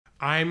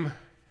I'm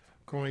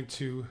going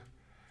to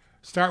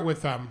start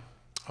with a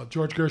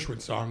George Gershwin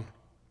song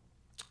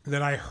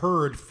that I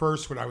heard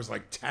first when I was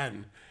like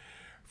 10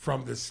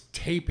 from this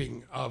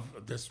taping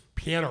of this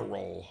piano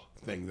roll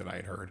thing that I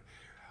had heard.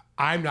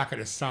 I'm not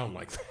going to sound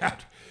like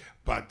that,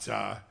 but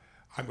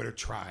I'm going to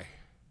try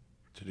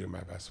to do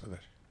my best with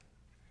it.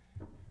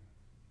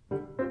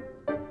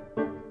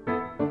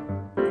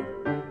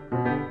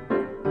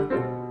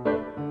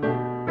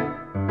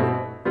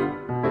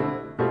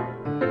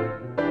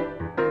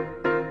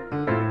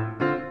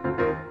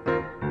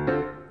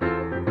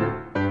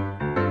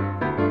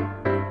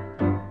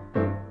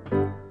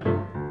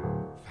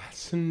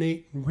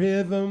 Fascinating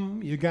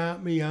rhythm, you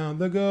got me on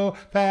the go.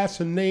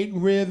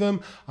 Fascinating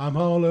rhythm, I'm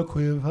all a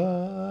quiver.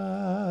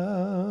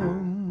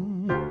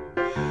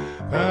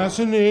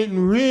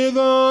 Fascinating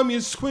rhythm, you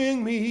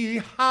swing me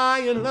high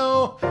and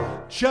low,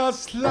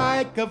 just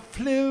like a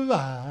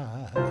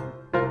flivver.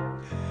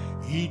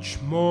 Each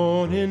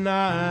morning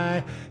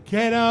I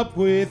get up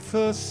with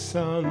the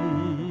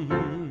sun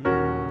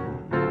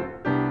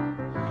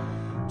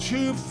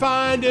to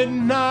find at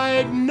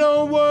night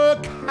no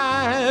work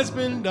has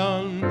been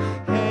done.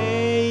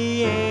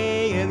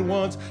 Hey, and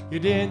once you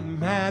didn't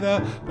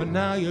matter, but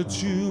now you're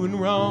doing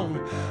wrong.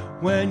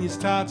 When you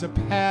start to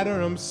patter,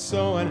 I'm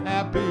so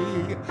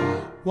unhappy.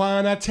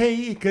 Why not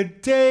take a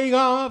day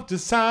off,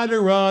 decide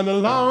to run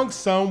along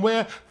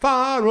somewhere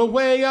far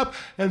away up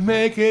and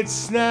make it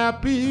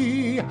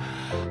snappy?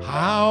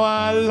 How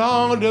I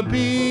long to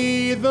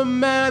be the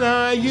man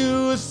I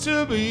used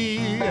to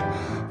be.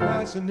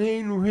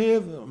 Fascinating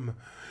rhythm,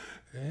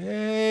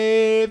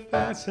 hey,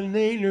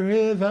 fascinating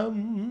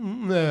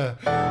rhythm,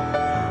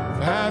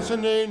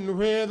 fascinating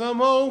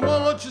rhythm. Oh,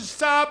 won't you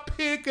stop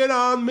picking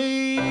on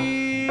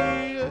me?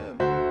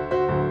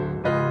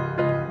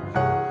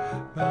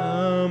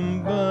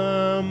 Bum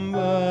bum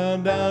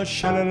bum down,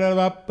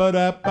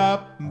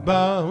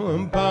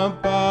 shut-a-da-ba-ba-da-bum bum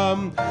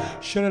bum,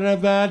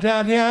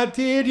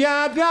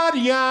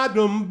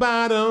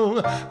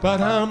 shut-a-da-ba-da-da-da-da-da-dum-ba-dum,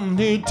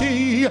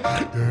 ba-dum-dee-dee.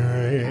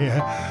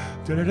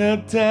 Da da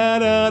da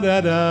da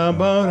da da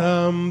ba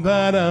dum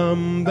ba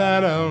dum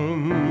ba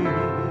dum.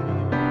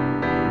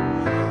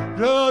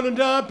 Da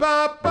da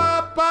ba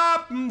ba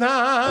ba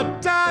da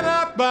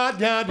da ba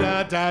da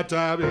da da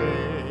da.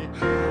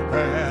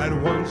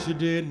 And once you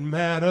didn't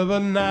matter, but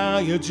now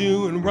you're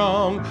doing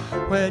wrong.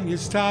 When you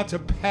start to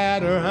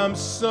patter, I'm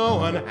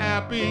so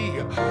unhappy.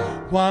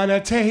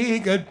 Wanna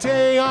take a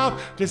day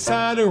off,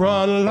 decide to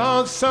run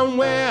along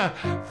somewhere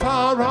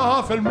far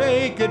off and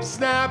make it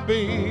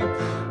snappy.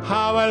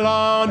 How I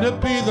long to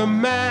be the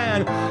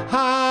man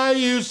I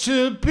used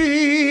to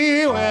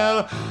be.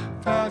 Well,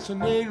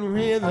 fascinating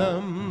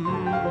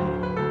rhythm,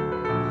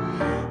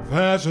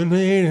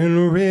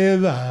 fascinating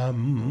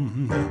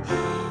rhythm.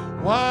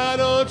 Why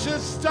don't you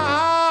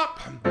stop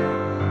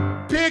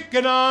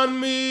picking on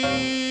me?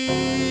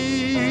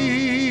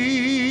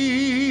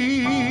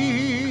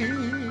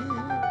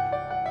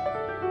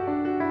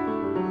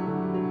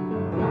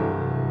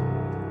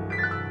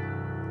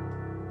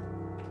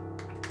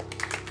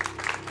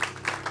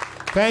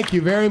 Thank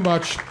you very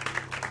much.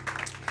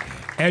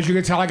 As you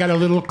can tell, I got a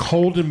little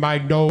cold in my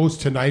nose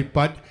tonight,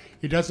 but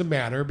it doesn't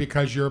matter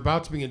because you're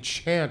about to be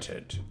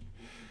enchanted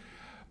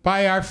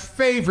by our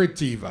favorite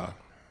diva.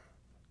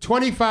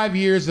 25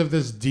 years of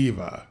this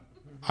diva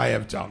I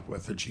have dealt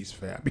with, and she's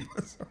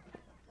fabulous.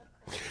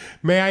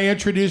 May I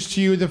introduce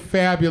to you the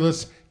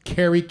fabulous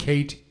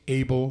KERRYKATE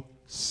Abel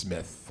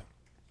Smith.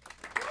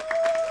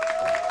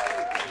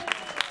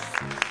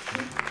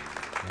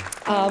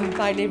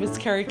 My name is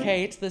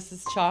KERRYKATE. This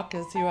is Chuck,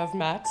 as you have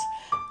met.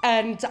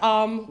 And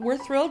we're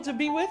thrilled to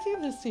be with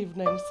you this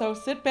evening. So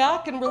sit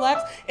back and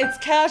relax. It's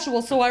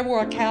casual, so I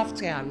wore a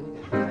caftan.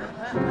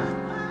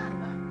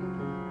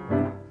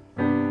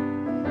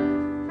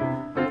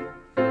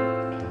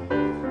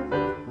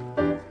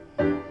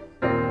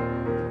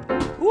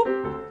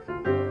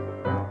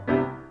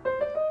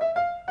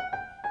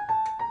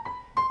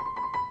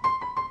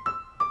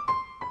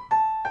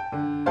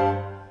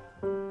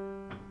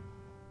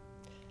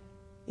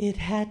 It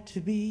had to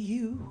be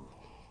you.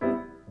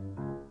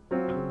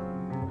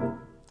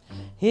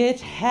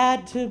 It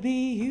had to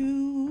be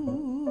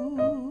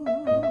you.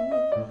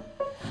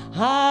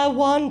 I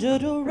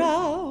wandered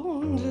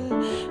around,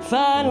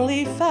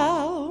 finally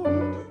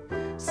found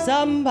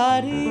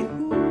somebody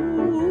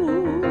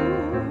who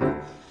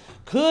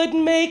could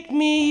make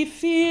me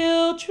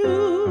feel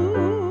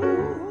true,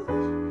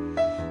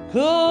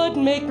 could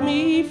make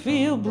me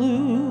feel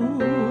blue,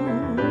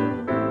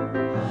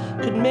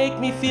 could make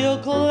me feel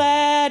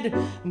glad,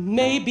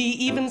 maybe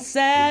even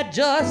sad,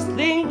 just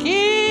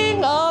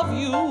thinking of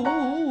you.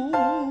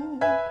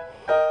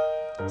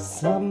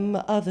 Some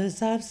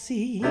others I've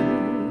seen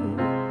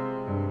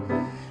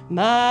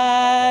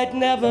might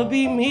never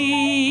be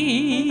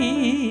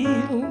mean,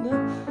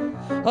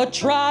 or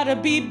try to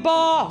be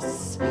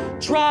boss,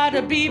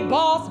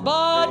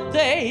 but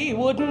they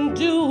wouldn't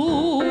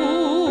do.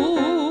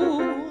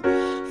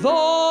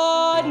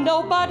 For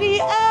nobody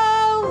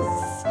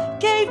else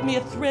gave me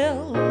a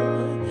thrill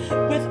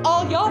with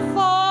all your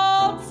fun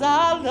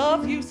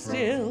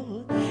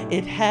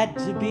It had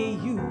to be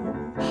you,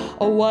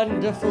 a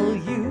wonderful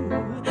you.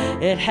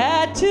 It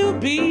had to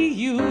be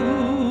you.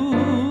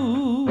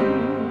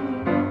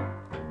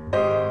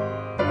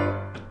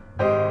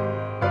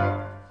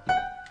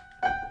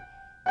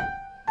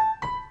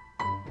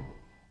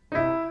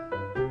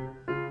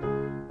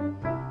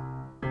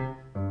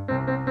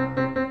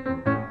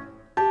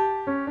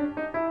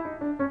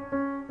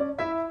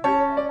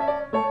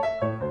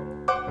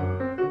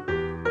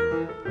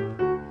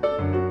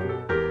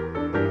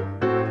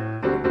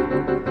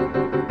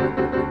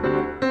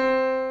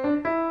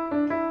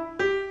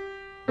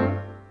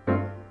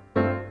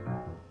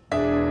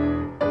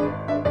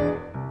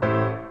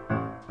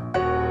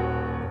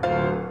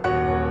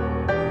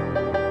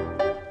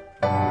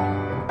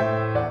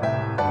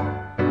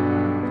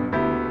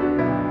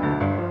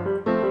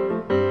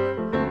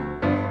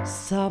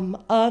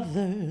 Some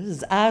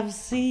others I've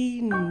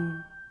seen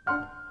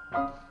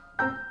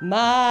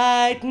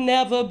might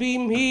never be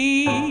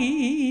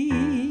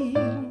mean,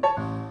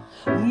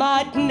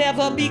 might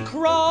never be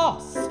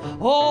cross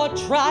or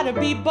try to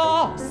be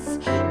boss,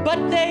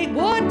 but they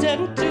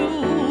wouldn't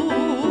do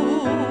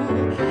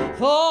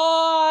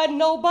for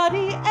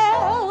nobody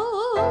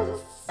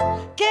else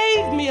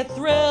gave me a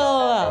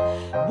thrill.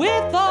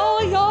 With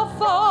all your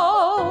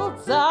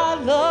faults, I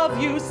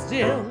love you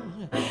still.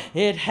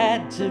 It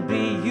had to be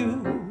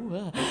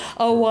you,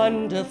 a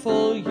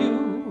wonderful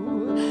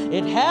you.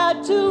 It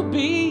had to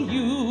be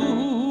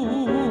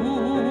you.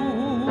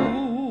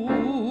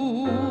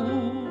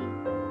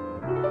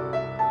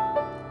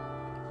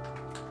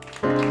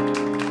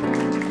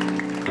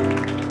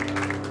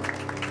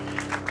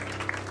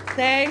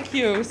 Thank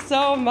you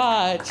so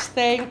much.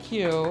 Thank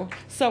you.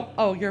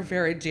 Oh, you're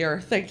very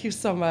dear. Thank you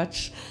so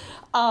much.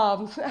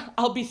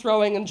 I'll be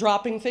throwing and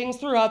dropping things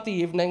throughout the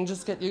evening.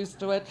 Just get used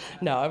to it.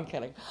 No, I'm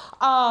kidding.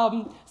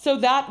 So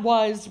that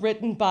was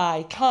written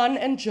by Kahn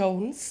and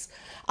Jones.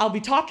 I'll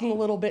be talking a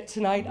little bit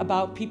tonight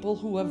about people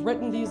who have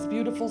written these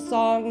beautiful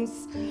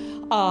songs.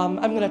 I'm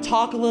going to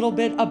talk a little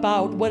bit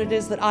about what it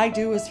is that I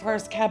do as far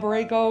as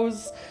cabaret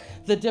goes,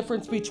 the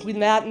difference between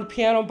that and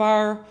piano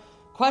bar,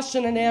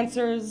 question and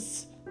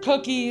answers,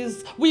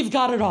 cookies. We've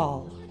got it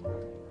all.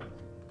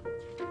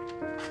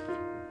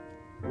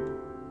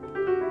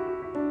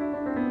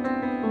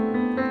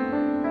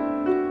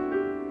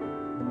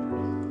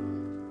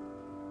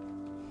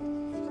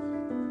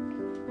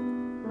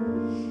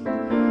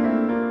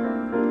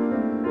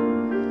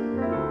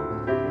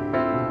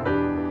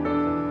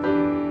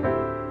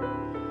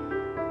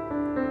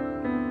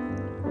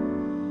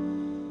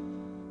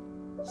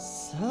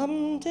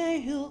 Someday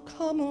he'll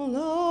come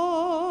along,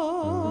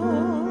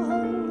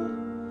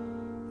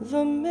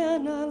 the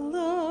man I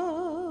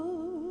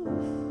love,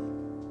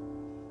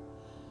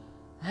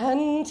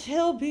 and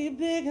he'll be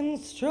big and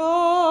strong,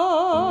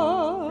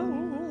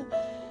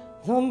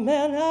 the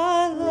man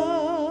I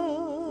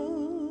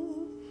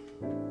love.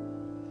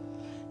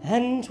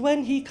 And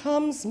when he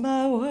comes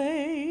my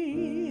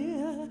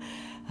way,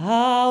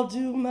 I'll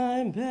do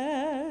my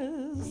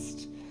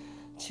best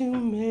to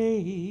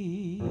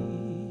make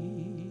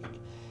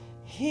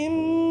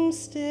him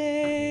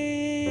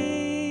stay.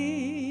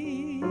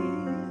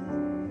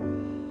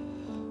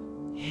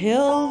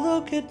 He'll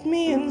look at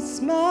me and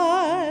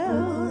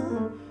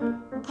smile,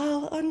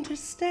 I'll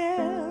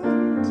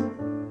understand,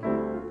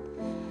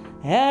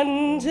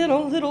 and in a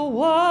little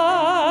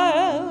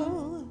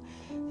while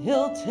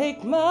he'll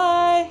take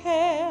my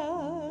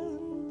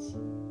hand.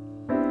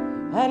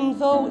 And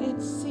though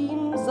it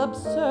seems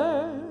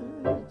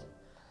absurd,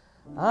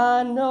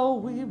 I know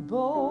we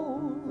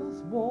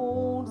both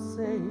won't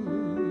say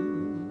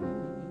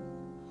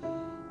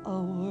a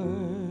word.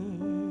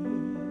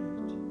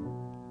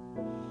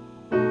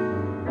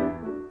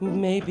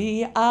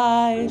 Maybe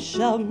I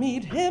shall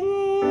meet him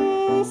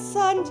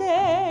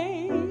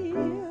Sunday,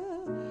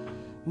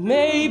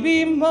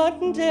 maybe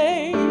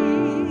Monday,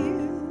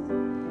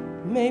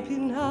 maybe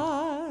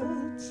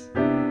not.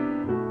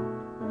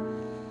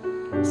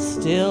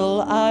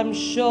 Still, I'm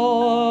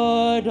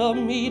sure to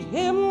meet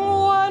him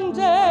one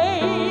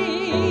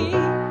day,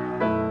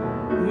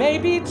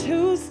 maybe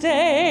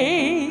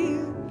Tuesday.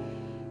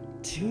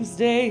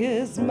 Tuesday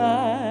is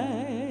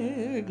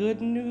my good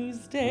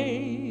news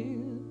day.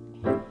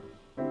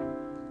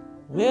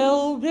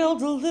 We'll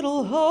build a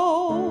little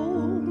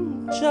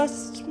home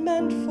just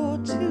meant for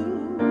two,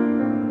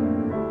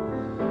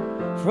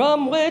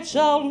 from which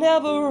I'll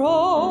never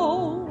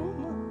roam.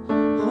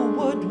 Who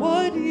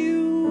would you?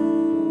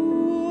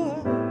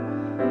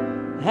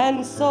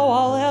 And so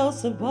all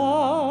else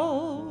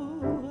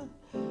above,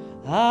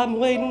 I'm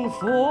waiting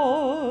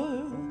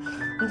for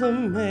the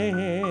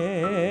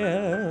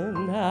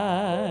man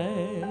I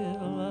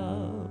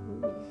love.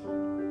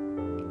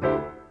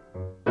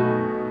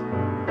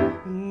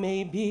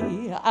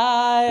 Maybe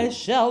I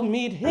shall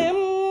meet him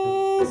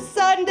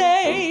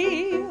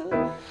Sunday,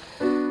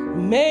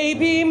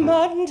 maybe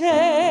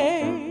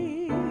Monday,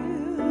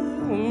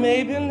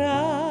 maybe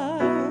not.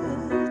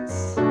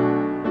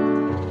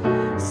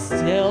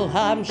 Still,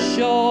 I'm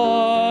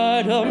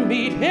sure to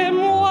meet him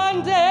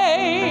one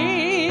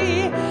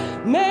day,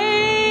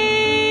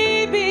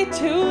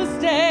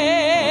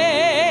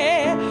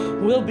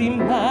 be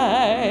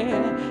my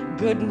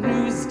good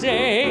news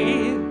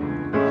day.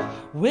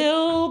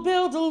 We'll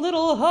build a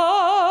little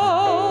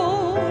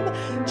home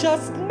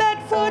just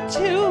meant for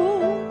two,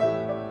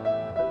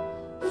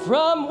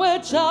 from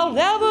which I'll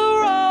never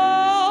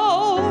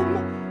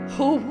roam.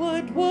 Who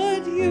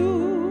would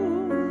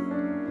you?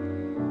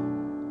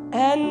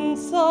 And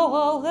so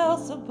all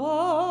else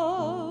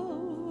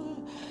above,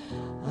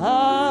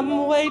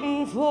 I'm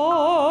waiting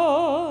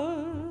for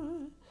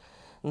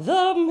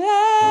the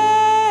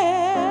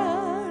man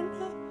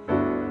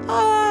I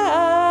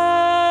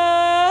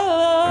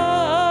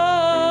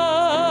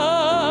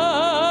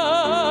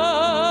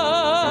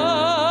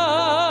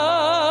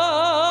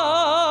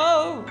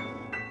love.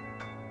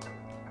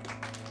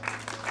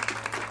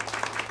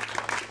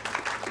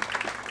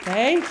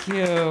 Thank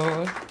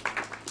you.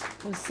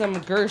 There's some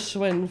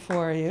Gershwin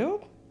for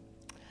you.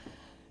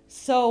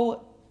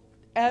 So,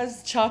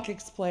 as Chuck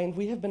explained,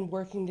 we have been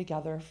working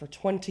together for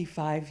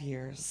 25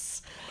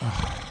 years.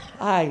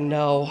 I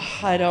know.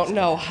 I don't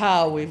know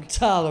how we've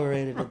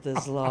tolerated it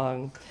this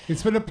long.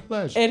 It's been a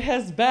pleasure. It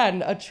has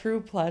been a true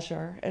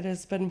pleasure. It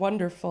has been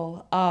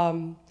wonderful.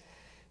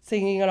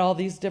 Singing at all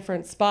these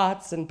different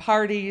spots and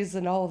parties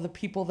and all of the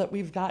people that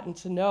we've gotten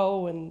to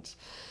know and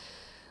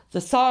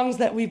the songs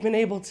that we've been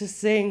able to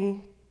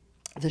sing,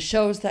 the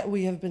shows that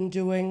we have been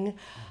doing.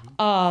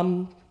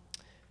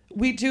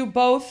 We do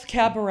both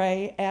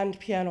cabaret and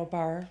piano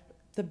bar.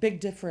 The big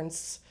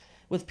difference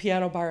with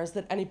piano bar is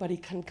that anybody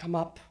can come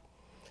up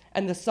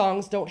and the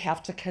songs don't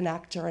have to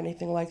connect or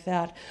anything like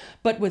that.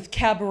 But with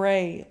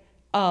cabaret,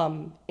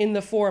 in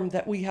the form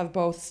that we have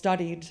both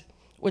studied,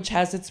 which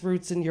has its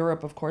roots in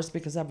Europe, of course,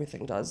 because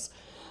everything does,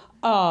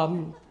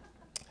 it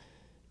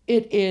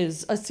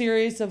is a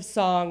series of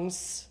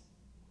songs,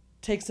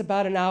 takes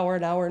about an hour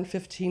and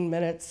 15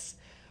 minutes,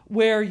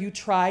 where you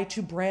try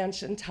to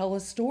branch and tell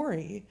a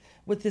story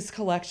with this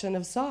collection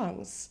of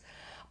songs.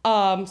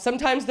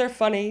 Sometimes they're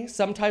funny,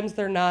 sometimes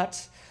they're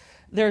not.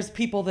 There's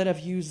people that have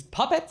used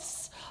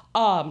puppets.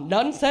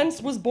 Nonsense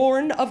was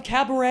born of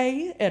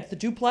cabaret at the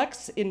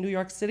Duplex in New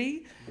York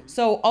City.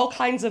 So all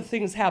kinds of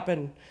things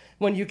happen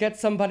when you get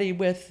somebody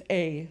with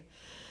a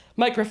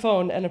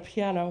microphone and a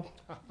piano.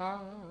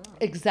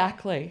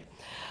 Exactly.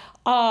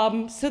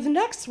 So the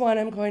next one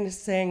I'm going to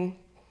sing,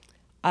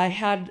 I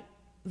had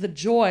the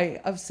joy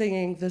of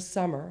singing this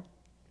summer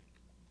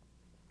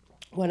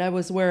when I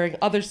was wearing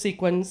other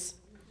sequins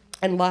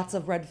and lots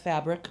of red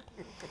fabric,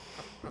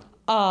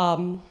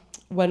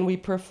 when we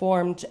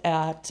performed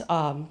at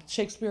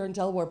Shakespeare in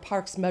Delaware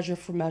Park's Measure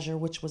for Measure,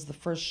 which was the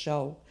first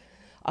show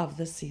of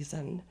the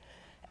season.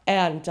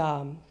 And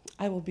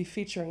I will be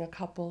featuring a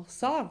couple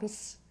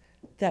songs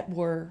that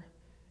were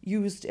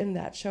used in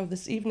that show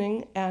this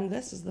evening, and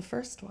this is the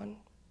first one.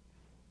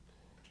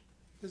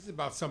 This is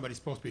about somebody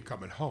supposed to be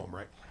coming home,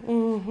 right?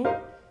 Mm-hmm.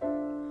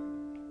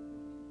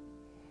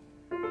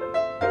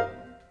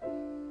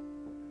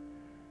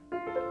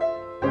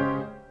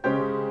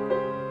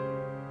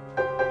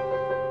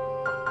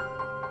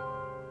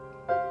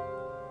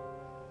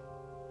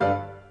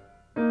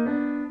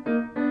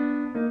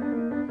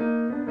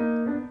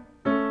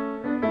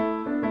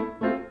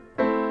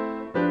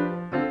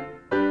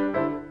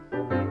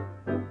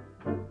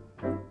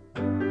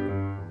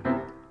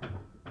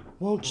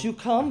 Won't you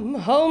come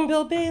home,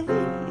 Bill Bailey?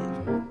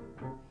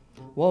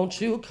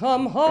 Won't you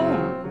come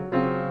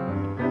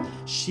home?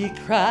 She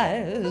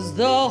cries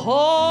the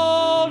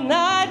whole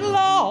night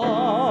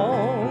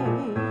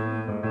long.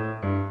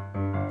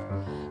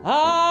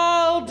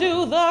 I'll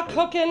do the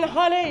cooking,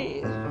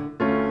 honey.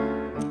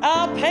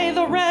 I'll pay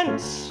the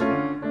rent.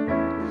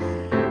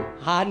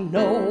 I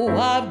know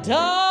I've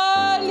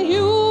done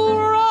you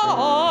wrong.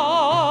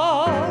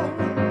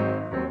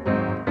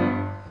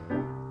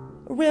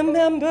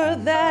 Remember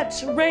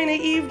that rainy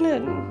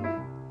evening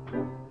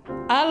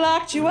I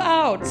locked you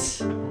out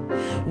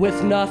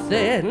with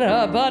nothing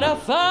but a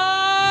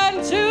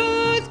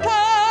fine-tooth comb.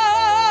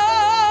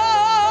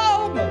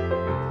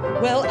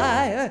 Well,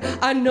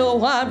 I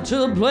know I'm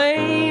to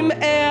blame,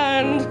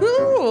 and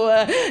ooh,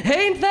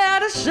 ain't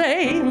that a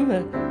shame?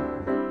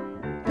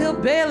 Bill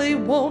Bailey,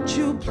 won't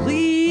you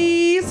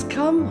please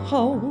come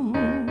home?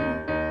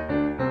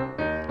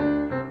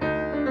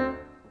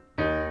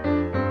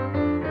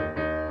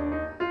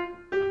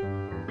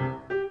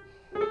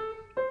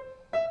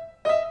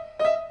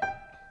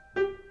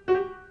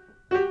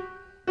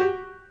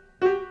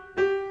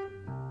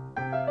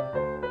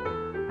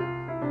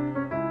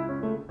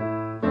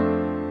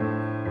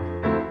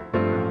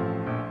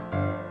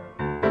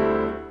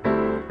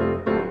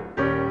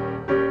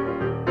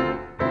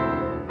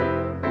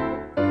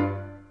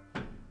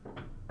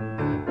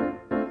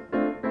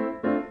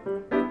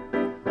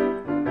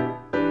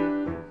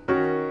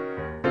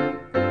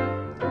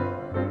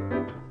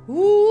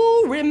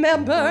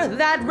 Remember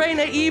that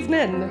rainy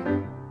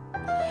evening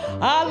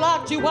I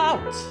locked you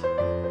out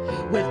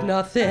with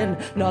nothing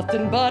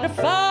but a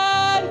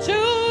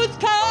fine-tooth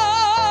comb.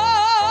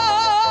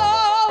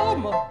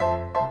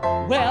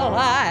 Well,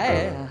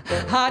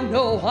 I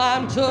know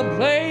I'm to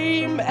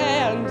blame,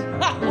 and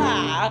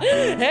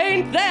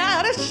ain't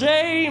that a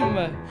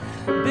shame?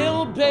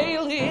 Bill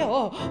Bailey,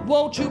 oh,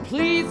 won't you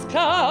please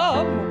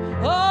come?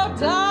 Oh,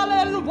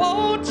 darling,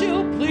 won't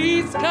you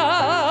please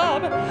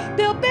come?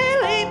 Bill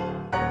Bailey,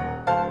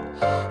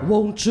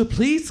 won't you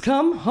please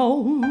come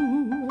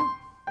home?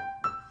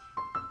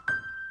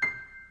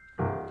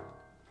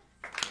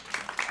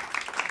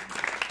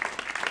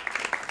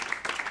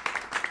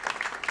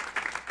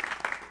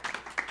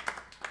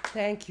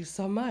 Thank you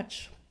so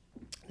much.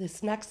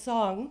 This next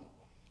song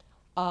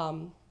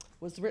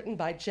was written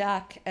by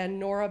Jack and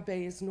Nora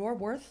Bays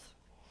Norworth,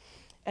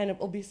 and it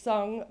will be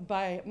sung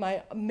by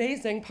my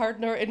amazing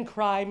partner in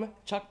crime,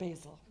 Chuck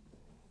Basil.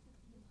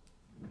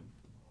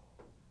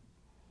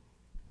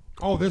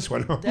 Oh, this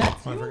one.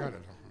 That's I you. forgot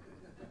it.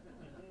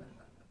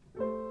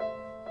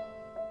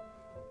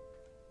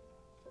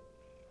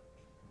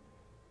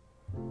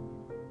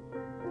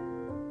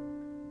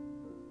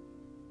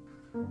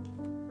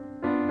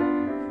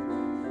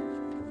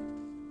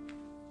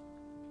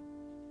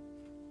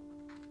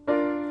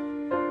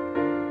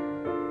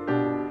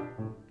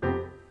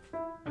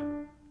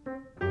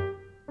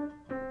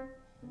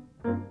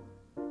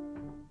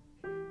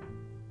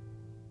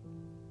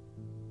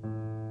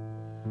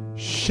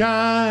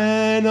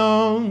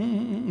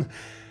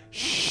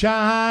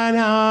 Shine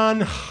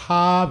on,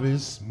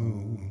 harvest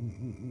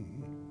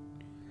moon,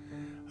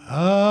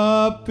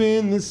 up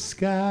in the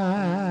sky.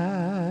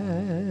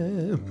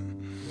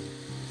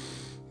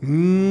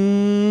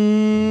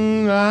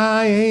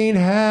 I ain't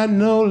had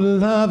no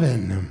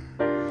lovin'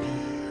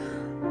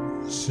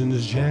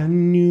 since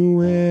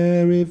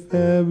January,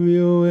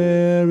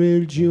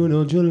 February, June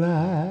or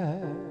July.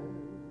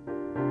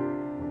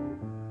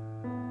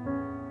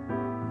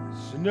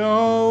 It's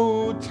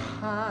no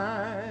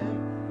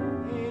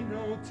time, ain't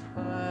no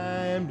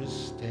time to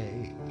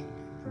stay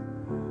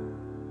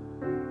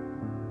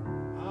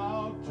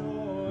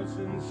outdoors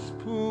and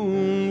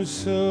spoons,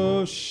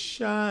 so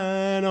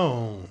shine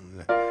on.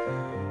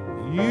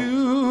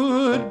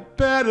 You'd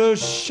better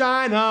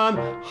shine on,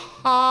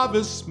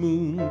 harvest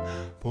moon,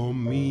 for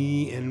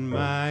me and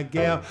my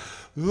gal.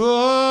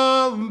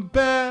 The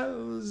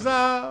bells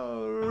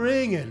are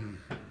ringing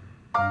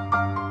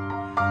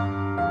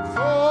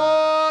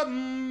for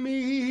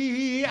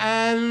me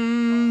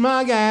and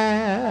my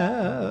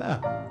gal.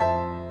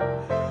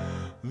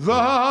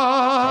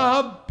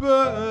 The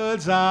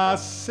birds are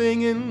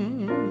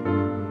singing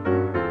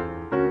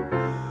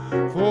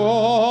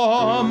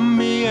for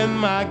me and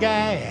my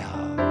gal.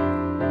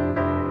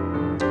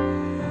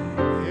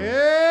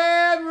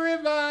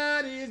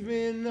 Everybody's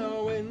been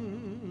knowing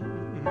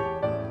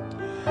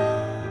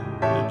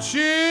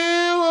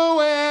to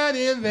where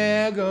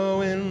they're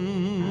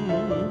going,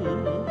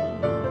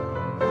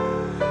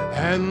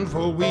 and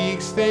for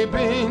weeks they've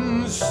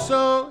been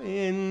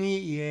sowing,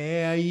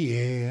 yeah,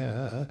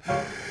 yeah,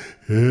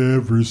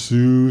 every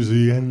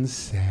Susie and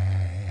Sal.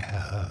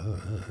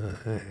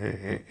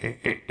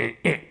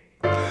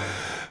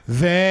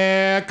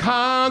 They're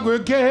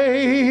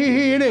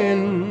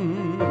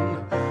congregating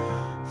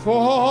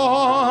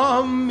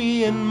for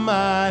me and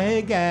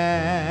my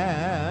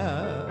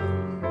gal.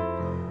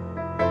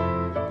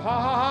 The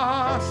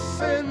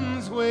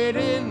parson's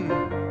waiting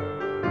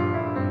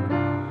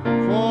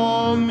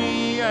for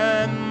me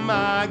and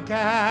my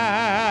gal.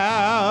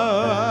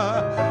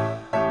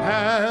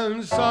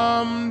 And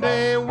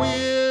someday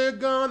we're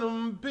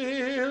gonna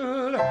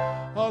build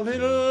a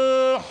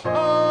little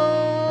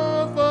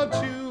home for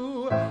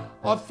two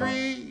or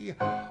three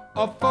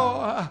or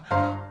four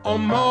or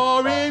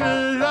more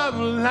in love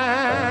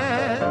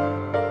land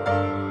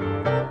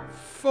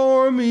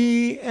for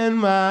me and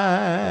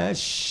my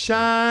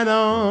shine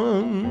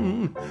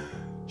on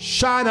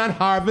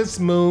harvest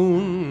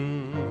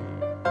moon,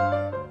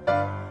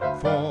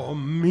 for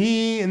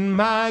me and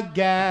my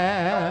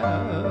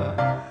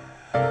gal.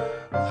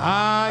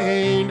 I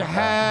ain't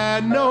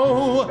had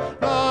no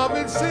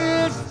loving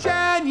since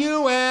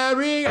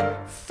January,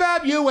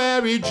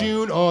 February,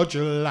 June or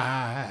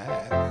July.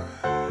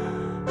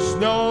 It's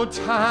no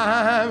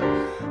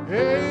time,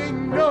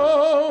 ain't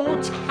no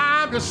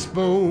time to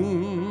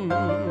spoon.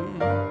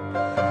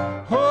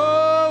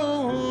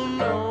 Oh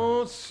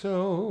no,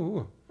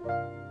 so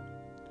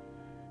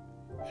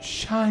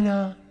shine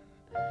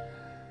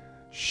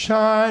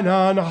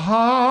on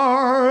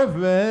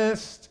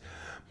harvest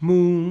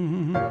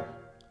moon,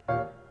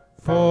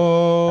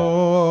 for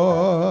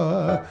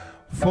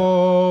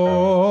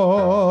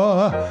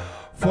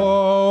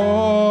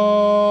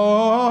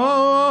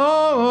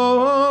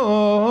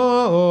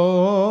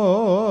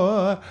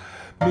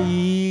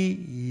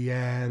me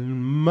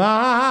and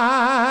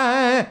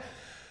my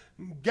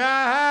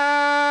gal.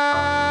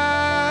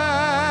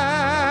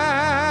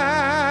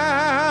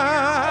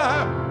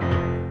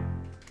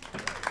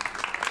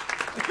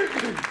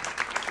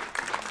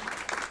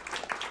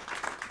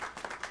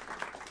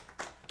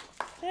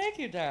 Thank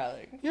you,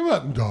 darling. You're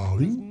welcome,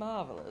 darling. It's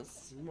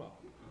marvelous.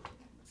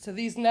 So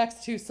these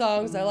next two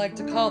songs I like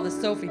to call the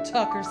Sophie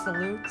Tucker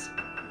Salute.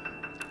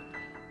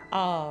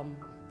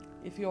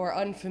 If you are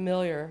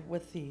unfamiliar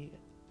with the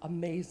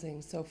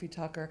amazing Sophie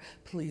Tucker,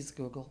 please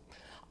Google.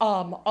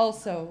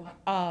 Also,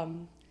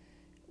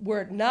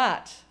 were it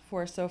not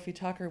for Sophie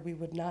Tucker, we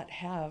would not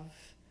have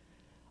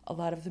a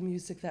lot of the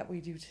music that we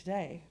do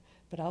today.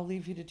 But I'll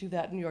leave you to do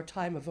that in your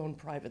time of own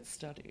private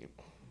study.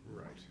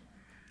 Right.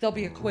 There'll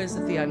be a quiz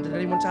at the end. Did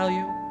anyone tell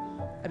you?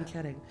 I'm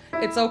kidding.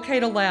 It's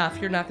okay to laugh.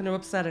 You're not going to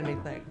upset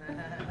anything.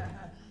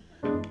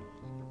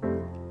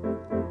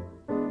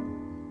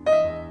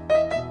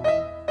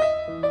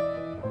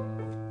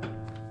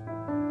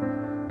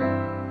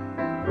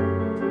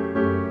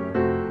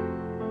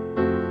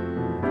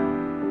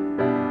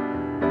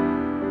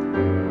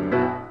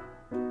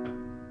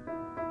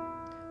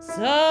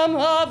 Some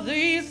of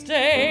these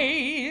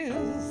days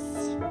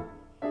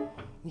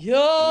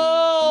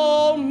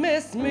you'll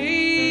miss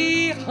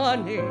me,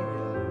 honey.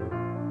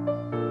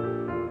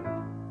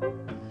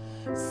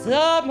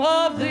 Some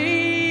of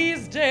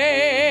these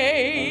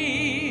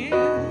days,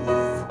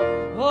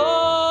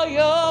 oh,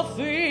 you'll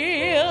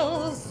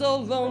feel so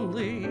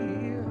lonely.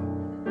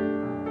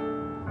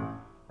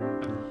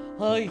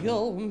 Oh,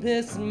 you'll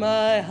miss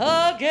my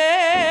hugging.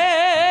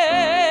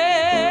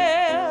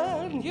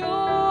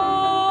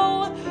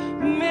 You'll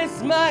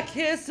miss my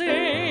kissing.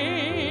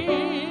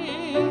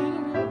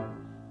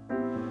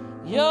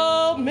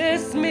 You'll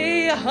miss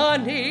me,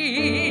 honey,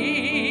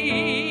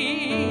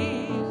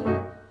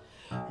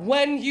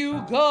 when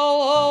you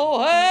go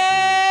away.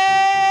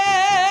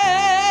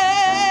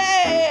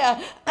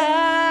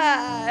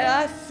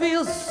 I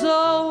feel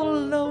so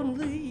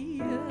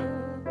lonely,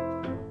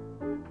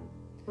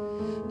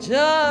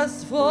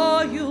 just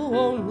for you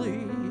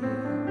only.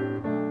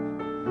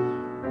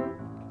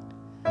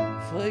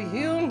 For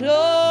you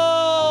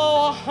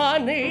know,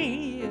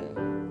 honey,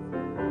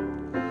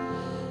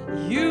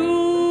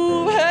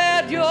 you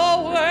had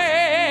your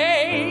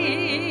way,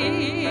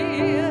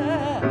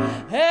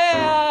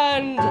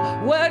 and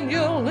when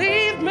you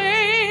leave me,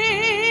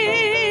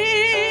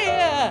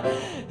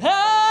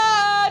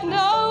 I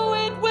know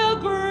it will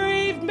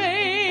grieve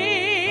me.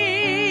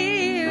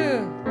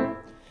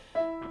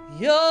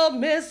 You'll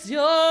miss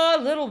your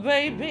little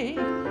baby,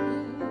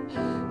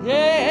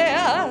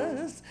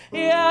 yes,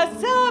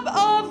 yes, some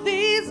of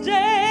these days.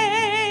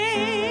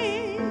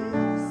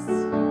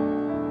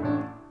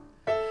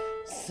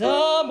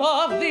 Some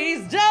of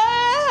these days,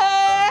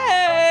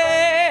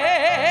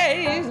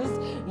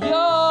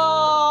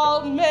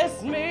 you'll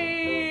miss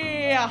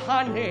me,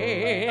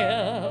 honey.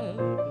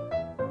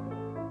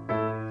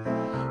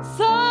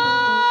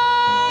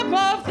 Some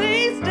of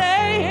these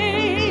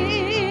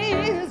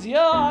days,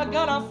 you're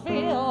gonna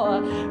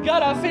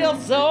feel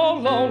so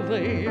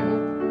lonely.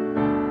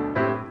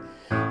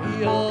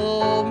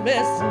 You'll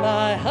miss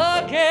my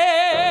hugging.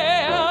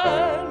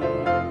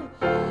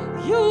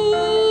 You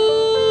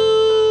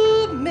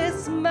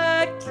miss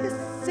my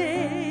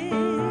kissing.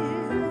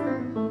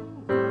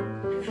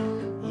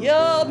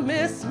 You'll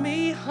miss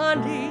me,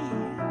 honey,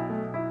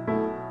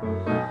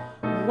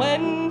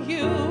 when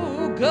you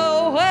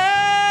go away.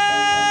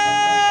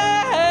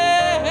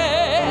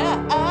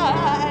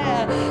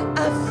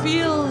 I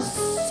feel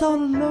so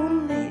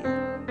lonely,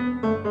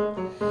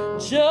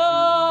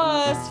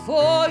 just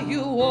for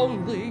you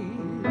only.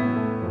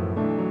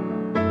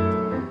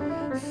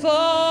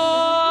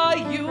 For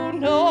you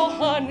know,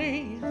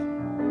 honey,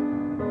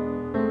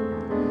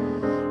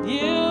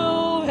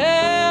 you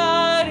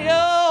had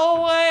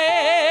your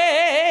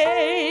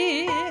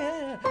way,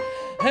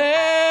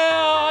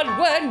 and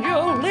when you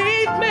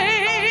leave me,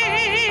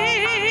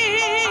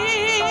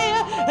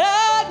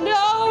 I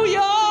know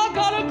you're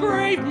gonna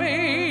grieve me.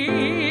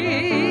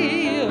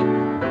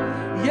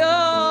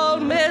 You'll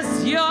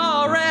miss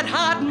your red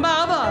hot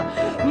mama,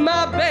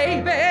 my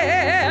baby,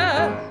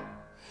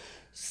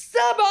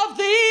 some of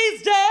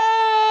these days.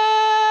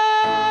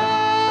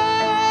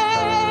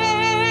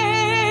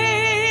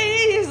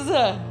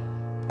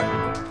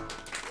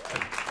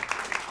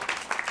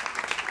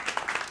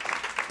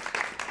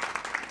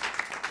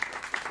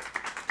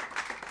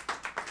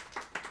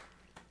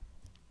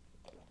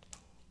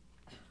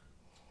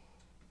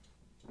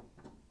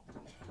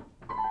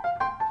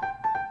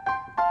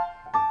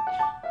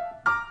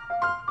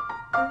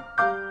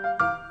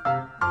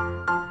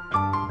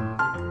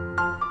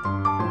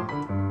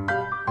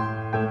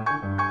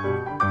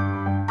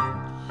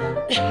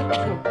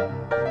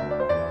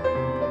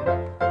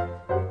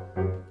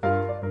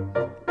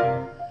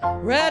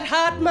 Red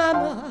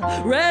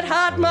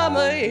hot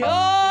mama,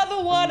 you're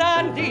the one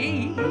I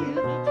need.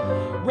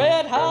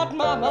 Red hot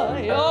mama,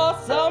 you're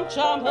some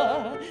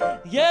charmer,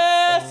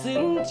 yes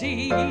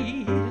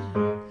indeed.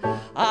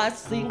 I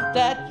think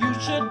that you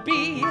should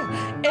be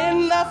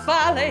in the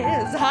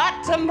follies,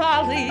 hot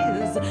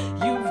tamales.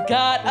 You've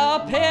got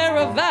a pair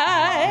of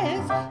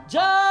eyes,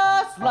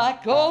 just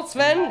like old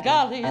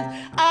Svengali.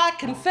 I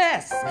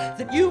confess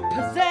that you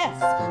possess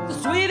the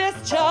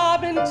sweetest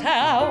charm in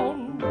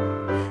town.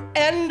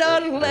 And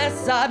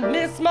unless I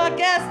miss my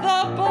guess,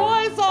 the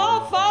boys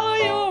all follow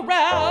you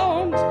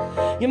around.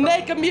 You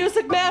make a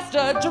music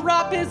master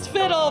drop his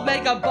fiddle,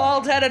 make a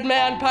bald-headed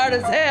man part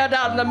his hair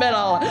down the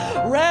middle.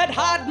 Red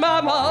hot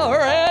mama,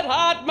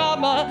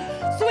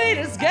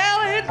 sweetest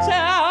gal in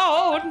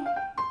town.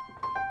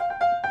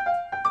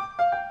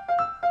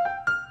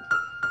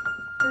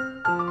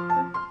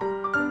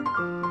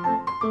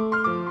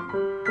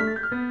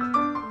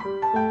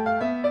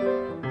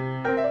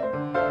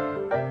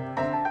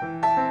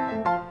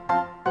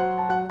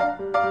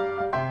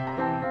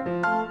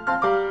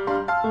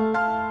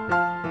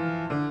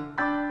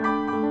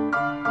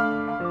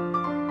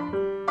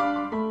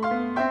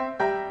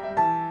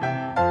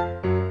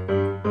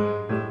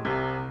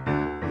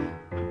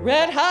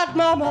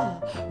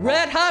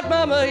 Red hot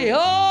mama,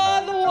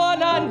 you're the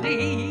one I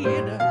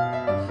need.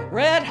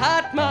 Red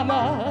hot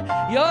mama,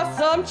 you're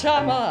some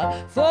charmer,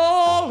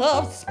 full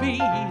of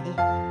speed.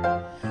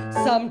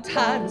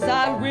 Sometimes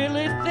I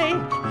really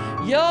think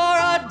you're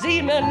a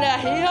demon.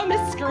 Hear me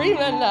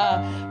screaming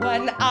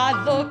when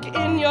I look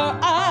in your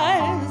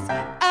eyes.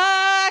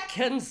 I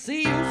can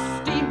see you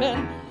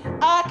steaming.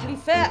 I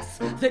confess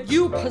that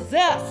you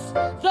possess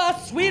the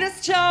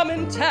sweetest charm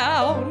in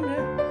town.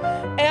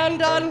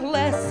 And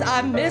unless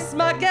I miss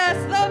my guess,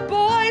 the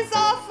boys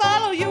all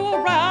follow you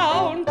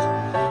around.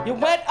 You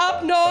went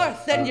up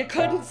north and you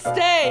couldn't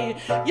stay.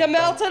 You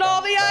melted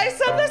all the ice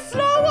and the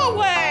snow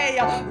away.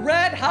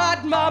 Red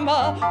hot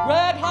mama,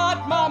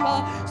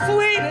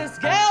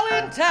 sweetest gal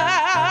in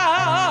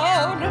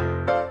town.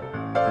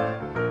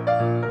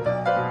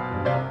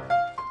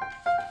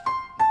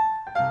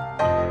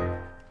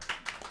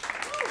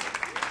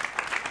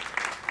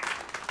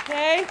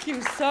 Thank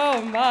you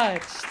so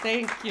much.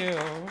 Thank you.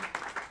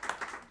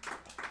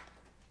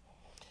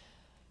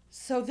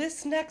 So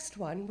this next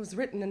one was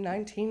written in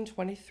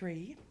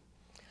 1923.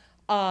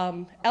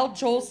 L.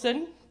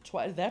 Jolson, it's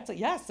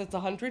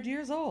 100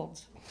 years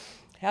old.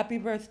 Happy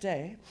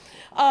birthday.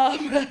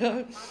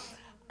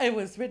 It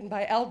was written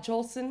by L.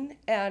 Jolson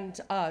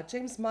and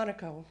James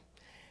Monaco.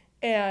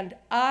 And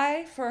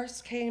I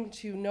first came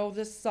to know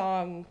this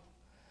song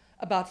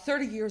about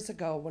 30 years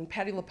ago when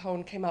Patti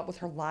LuPone came out with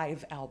her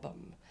live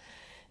album.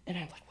 And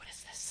I'm like, what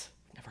is this?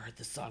 Never heard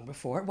this song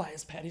before. Why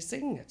is Patti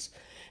singing it?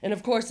 And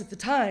of course, at the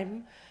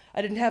time,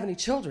 I didn't have any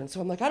children,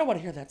 so I'm like, I don't want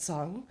to hear that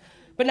song.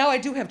 But now I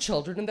do have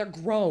children, and they're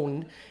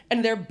grown,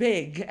 and they're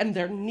big, and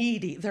they're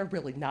needy. They're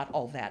really not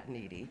all that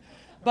needy.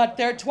 But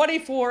they're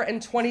 24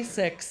 and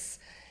 26,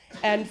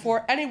 and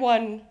for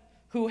anyone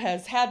who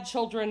has had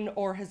children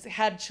or has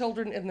had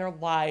children in their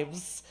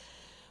lives,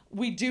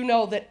 we do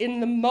know that in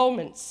the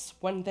moments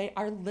when they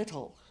are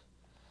little,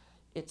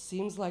 it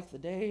seems like the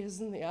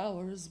days and the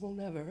hours will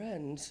never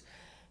end,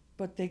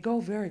 but they go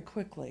very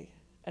quickly,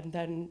 and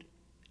then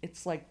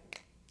it's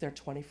like they're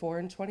 24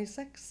 and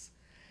 26.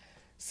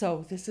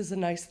 So this is a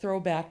nice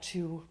throwback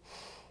to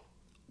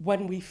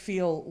when we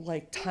feel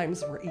like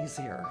times were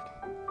easier.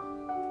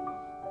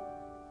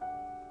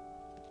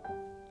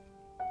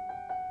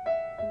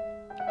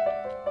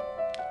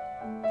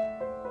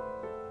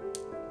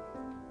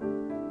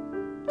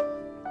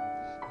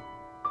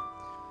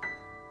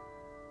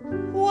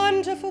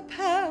 Wonderful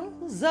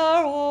pals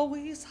are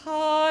always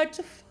hard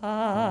to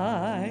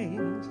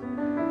find.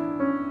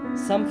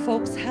 Some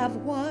folks have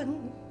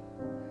one,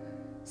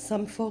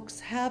 some folks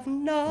have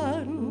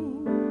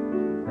none.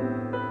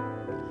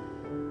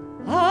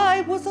 I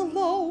was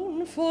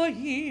alone for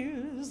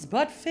years,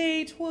 but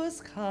fate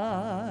was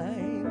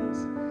kind,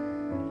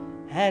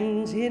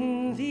 and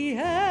in the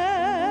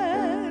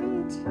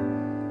end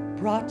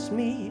brought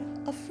me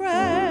a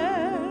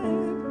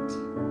friend.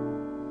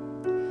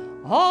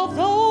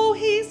 Although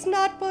he's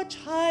not much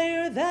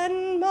higher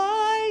than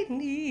my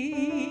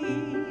knee,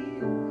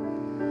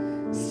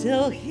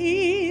 still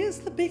he's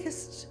the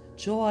biggest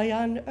joy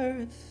on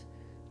earth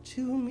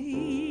to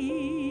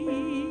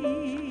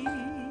me.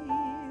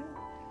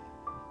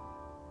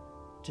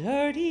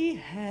 Dirty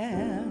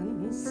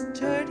hands,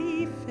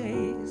 dirty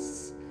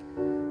face,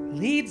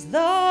 leads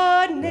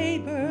the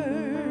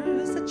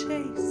neighbors a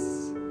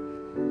chase,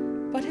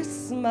 but his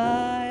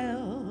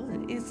smile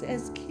is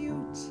as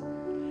cute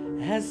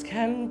as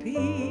can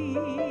be.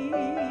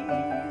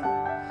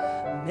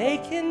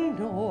 Making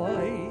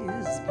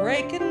noise,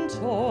 breaking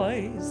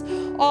toys,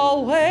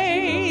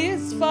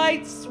 always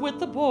fights with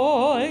the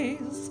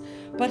boys,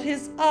 but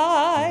his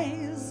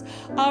eyes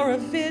are a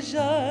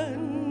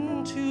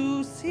vision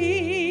to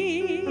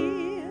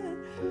see.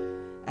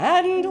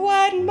 And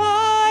when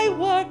my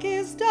work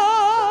is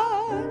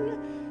done,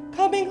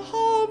 coming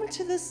home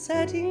to the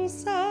setting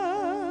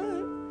sun,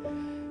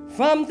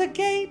 from the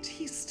gate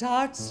he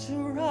starts to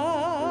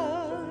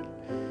run,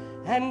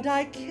 and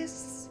I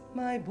kiss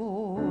my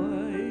boy.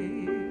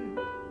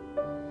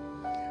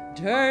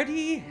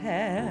 Dirty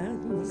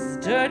hands,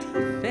 dirty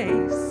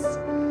face,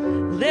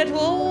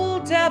 little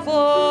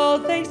devil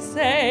they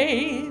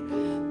say,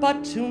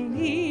 but to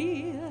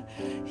me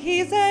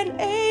he's an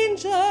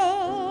angel,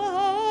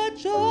 a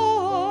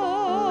joy.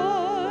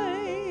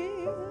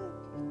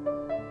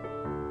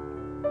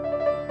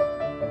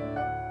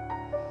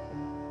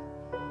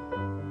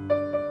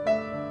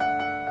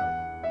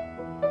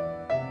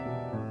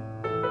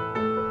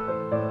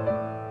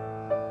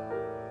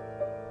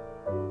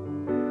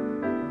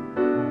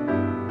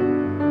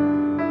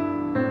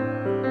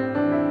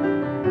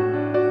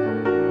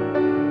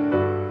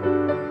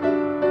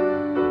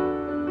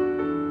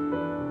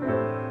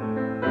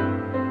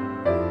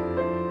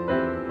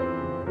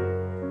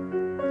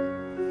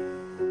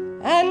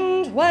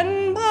 And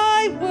when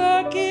my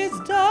work is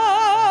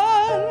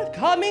done,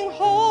 coming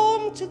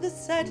home to the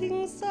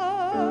setting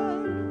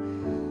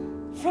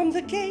sun, from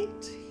the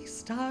gate he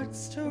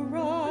starts to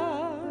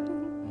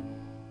run,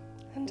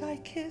 and I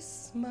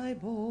kiss my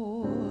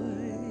boy.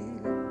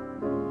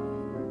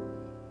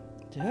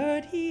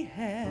 Dirty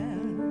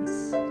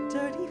hands,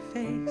 dirty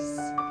face,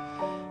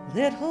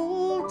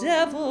 little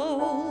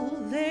devil,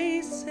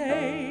 they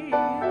say,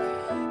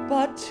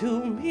 but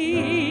to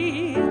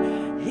me,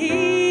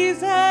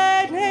 he's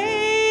an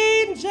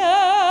angel,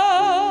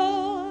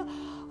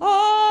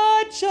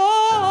 a joy.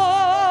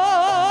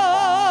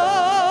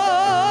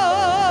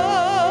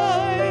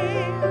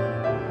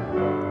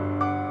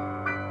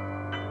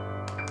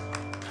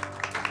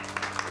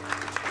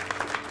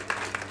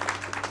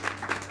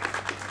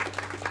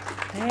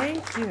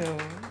 Thank you.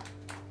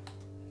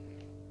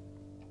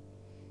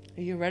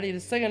 Are you ready to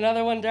sing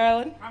another one,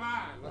 darling? Come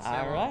on, let's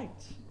All right.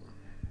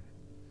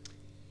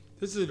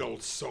 This is an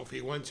old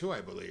Sophie one too,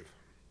 I believe.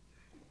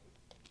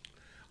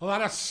 A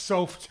lot of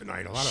Soph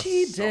tonight. A lot of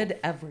She Soph. did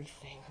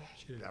everything.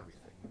 She did everything.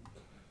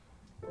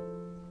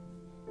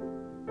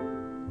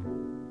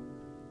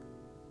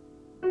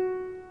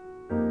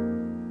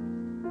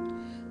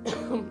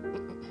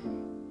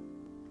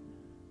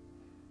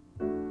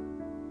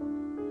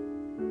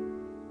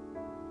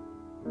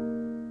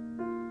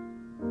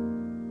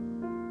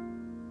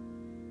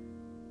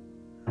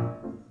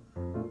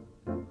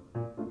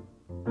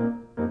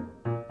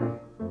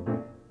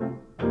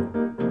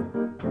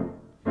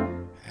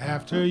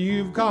 After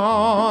you've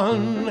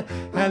gone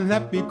and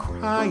left me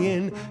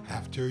crying,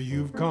 after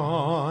you've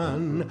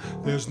gone,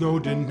 there's no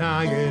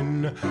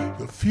denying.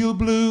 You'll feel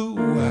blue,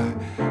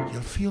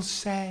 you'll feel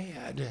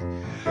sad,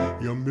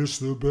 you'll miss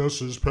the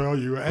bestest pal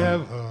you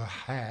ever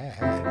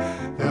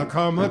had. There'll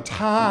come a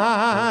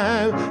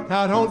time,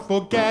 now don't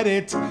forget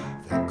it,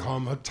 there'll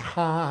come a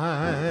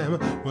time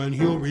when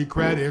you'll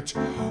regret it.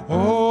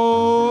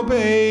 Oh,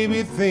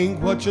 baby,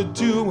 think what you're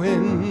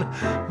doing.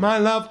 My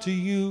love to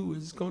you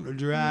is gonna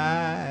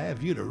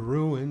drive you to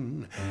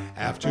ruin.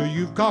 After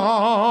you've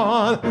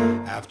gone,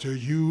 after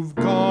you've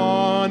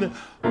gone.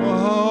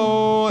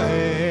 Oh,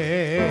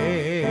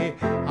 hey,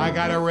 I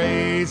gotta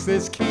raise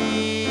this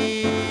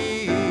key.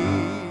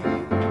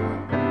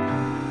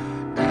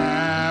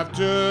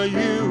 After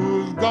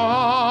you've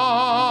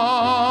gone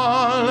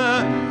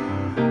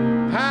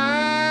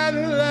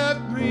and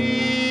left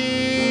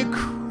me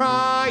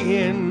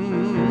crying.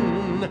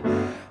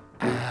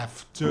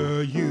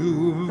 After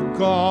you've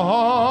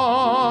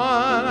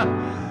gone,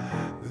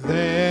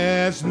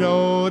 there's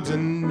no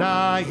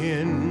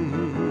denying.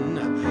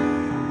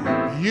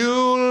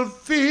 You'll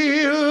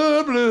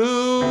feel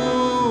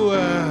blue,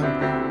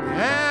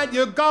 and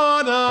you're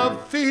gonna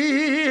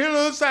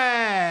feel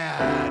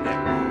sad.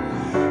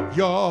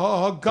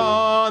 You're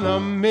gonna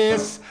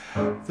miss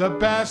the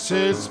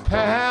bestest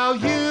pal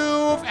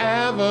you've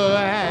ever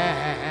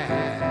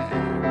had.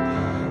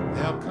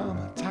 There'll come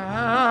a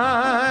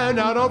time,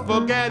 now don't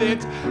forget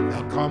it,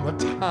 there'll come a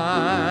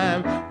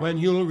time when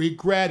you'll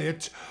regret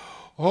it.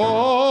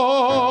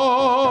 Oh,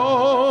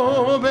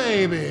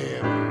 baby,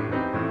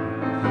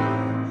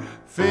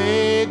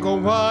 think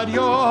of what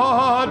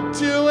you're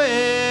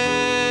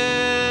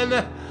doing.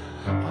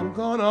 I'm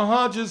gonna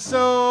haunt you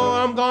so,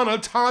 I'm gonna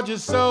taunt you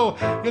so,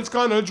 it's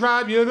gonna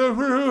drive you to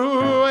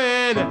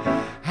ruin.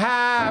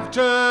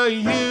 After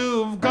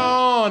you've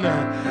gone,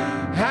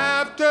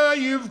 after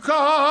you've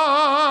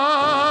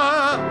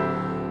gone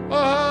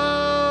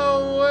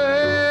away.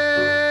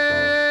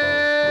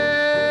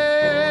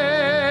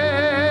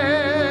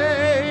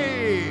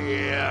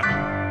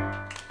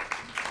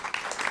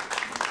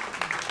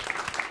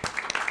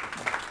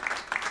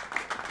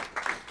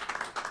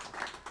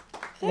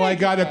 Well, I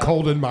got a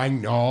cold in my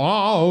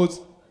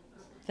nose.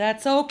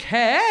 That's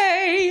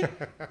okay.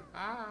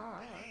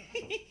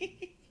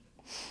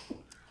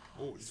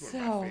 Oh, this is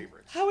one of my So,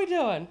 favorites. how we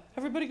doing?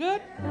 Everybody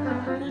good?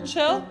 We're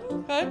chill?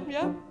 Good?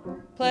 Yeah?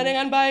 Planning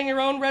on buying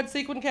your own red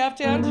sequin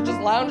caftan to just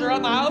lounge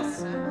around the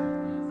house?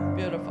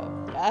 Beautiful.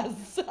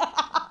 Yes.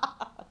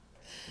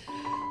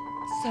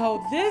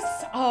 So this,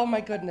 oh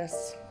my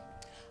goodness,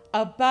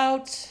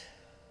 about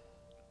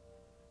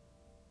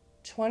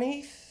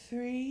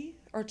 23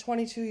 or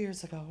 22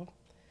 years ago,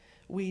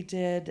 we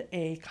did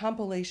a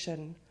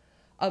compilation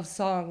of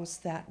songs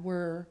that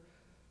were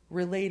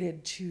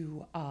related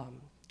to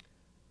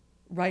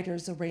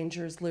writers,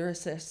 arrangers,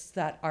 lyricists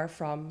that are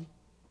from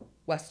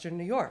Western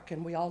New York.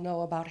 And we all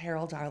know about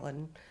Harold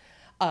Arlen.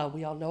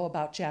 We all know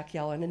about Jack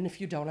Yellen. And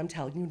if you don't, I'm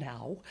telling you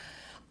now.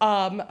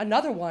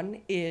 Another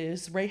one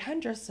is Ray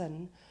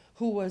Henderson,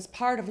 who was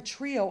part of a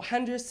trio,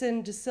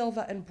 Henderson, De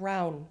Silva, and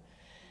Brown.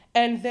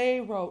 And they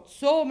wrote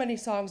so many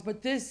songs,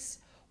 but this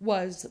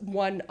was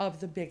one of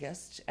the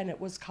biggest, and it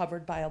was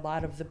covered by a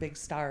lot of the big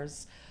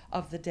stars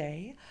of the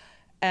day.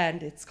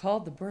 And it's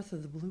called The Birth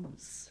of the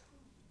Blues.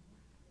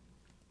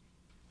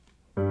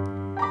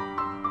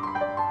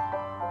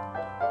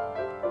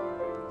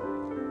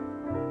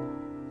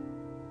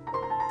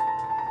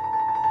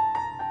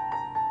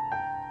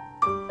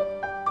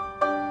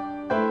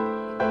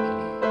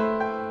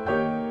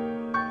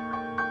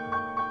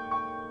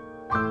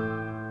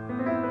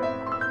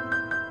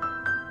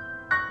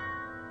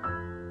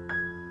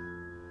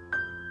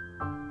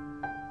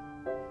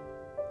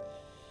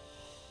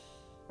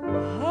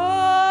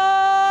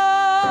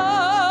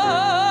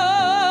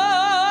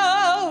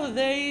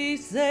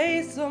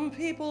 some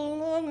people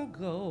long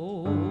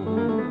ago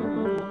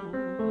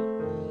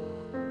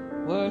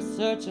were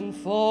searching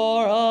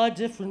for a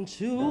different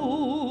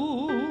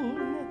tune,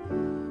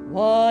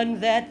 one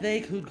that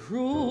they could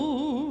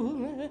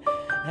croon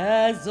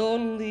as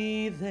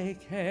only they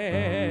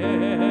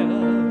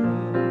can.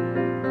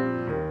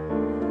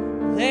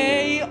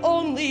 They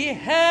only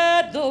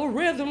had the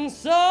rhythm,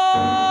 so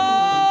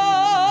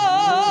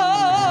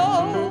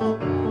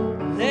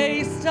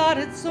they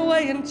started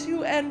swaying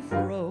to and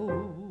fro.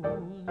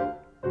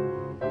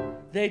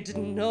 They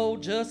didn't know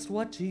just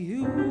what to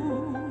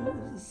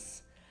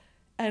use,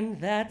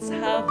 and that's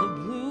how the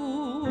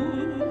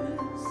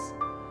blues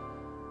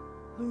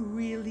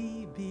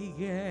really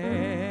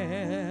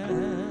began.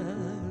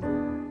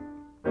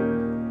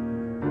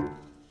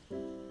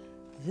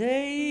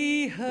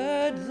 They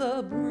heard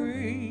the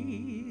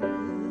breeze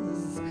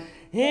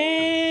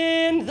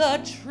in the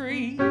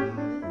trees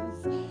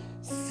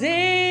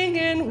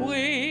singing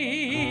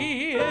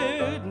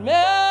weird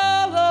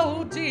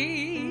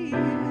melodies,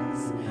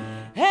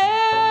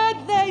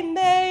 and they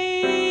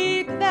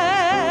made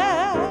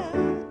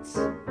that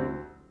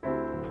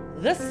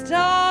the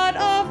start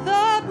of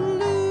the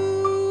blues.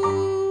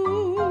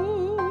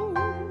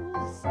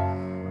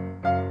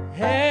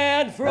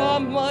 And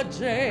from a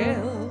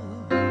jail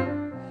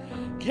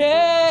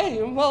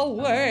came a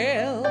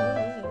wail,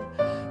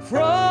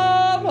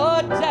 from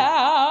a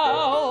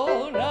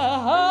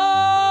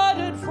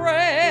downhearted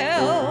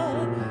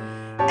frail,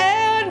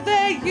 and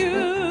they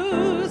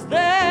used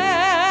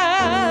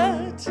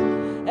that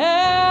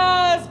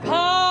as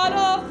part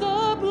of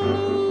the blues.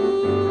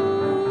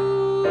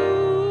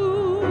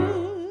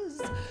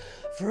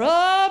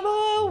 From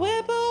a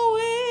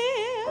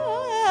whippoorwill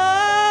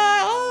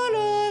on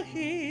a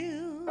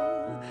hill,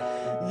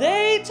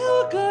 they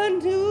took a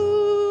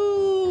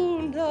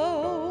new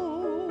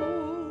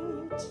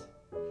note,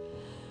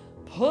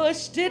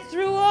 pushed it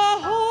through a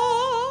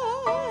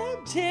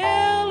heart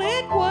till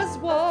it was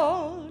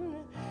worn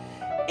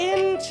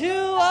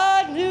into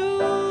a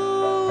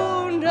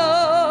new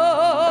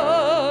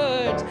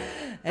note,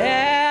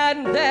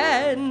 and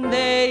then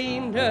they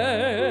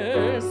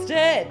nursed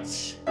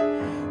it,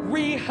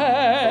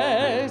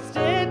 rehearsed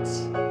it,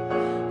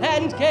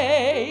 and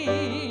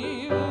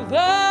gave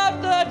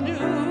up the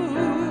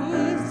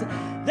news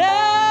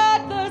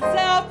that the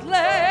Southland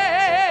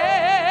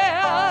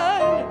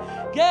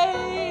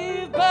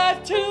gave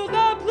birth to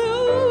the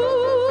blues,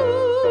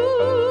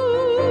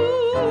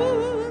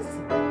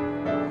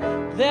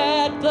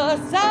 that the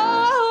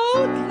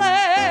Southland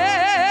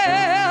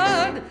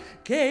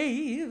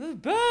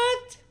gave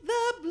birth to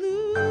the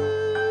blues.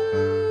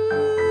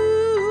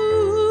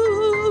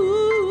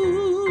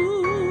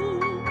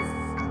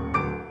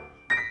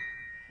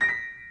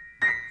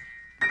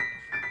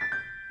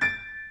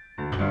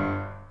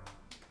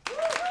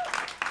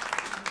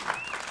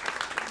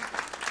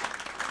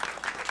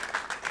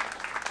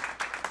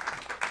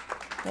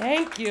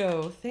 Thank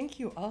you. Thank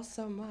you all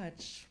so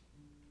much.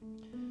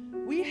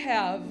 We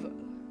have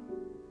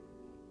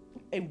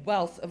a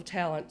wealth of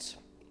talent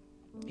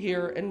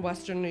here in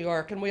Western New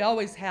York, and we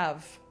always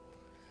have.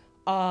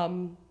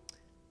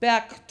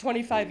 Back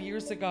 25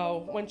 years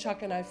ago, when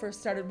Chuck and I first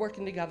started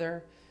working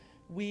together,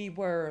 we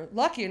were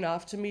lucky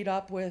enough to meet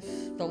up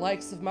with the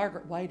likes of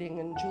Margaret Whiting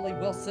and Julie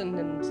Wilson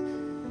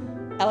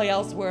and Ellie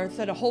Ellsworth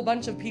and a whole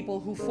bunch of people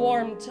who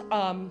formed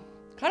kind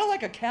of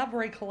like a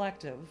cabaret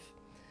collective,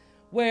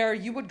 where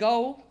you would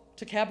go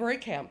to cabaret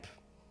camp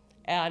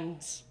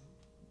and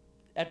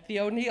at the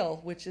O'Neill,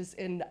 which is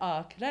in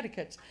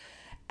Connecticut,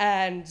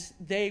 and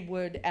they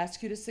would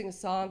ask you to sing a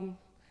song,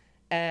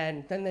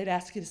 and then they'd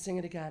ask you to sing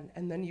it again,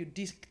 and then you'd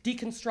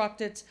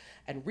deconstruct it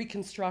and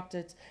reconstruct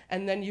it,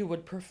 and then you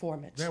would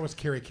perform it. That was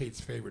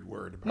KERRYKATE's favorite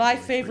word. My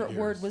favorite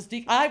word was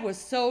I was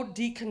so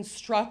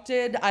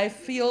deconstructed, I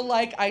feel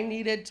like I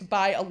needed to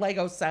buy a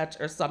Lego set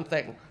or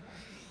something.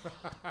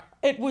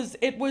 It was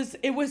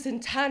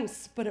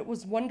intense, but it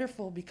was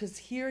wonderful, because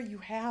here you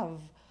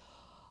have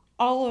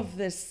all of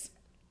this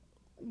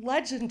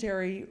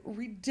legendary,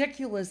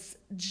 ridiculous,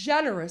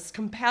 generous,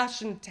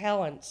 compassionate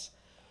talent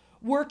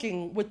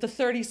working with the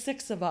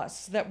 36 of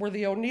us that were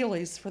the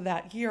O'Neills for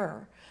that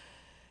year,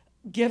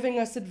 giving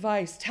us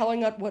advice,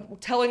 telling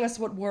us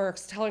what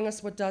works, telling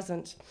us what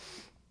doesn't.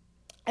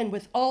 And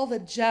with all the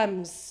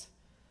gems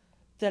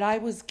that I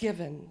was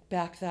given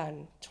back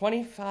then,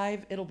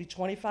 it'll be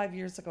 25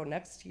 years ago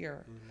next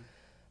year,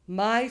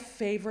 my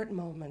favorite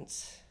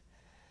moment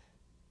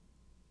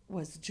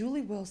was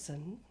Julie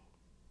Wilson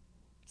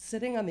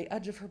sitting on the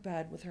edge of her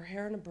bed with her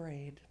hair in a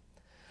braid,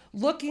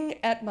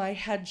 looking at my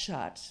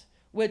headshot,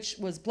 which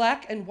was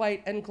black and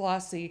white and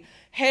glossy,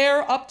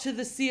 hair up to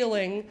the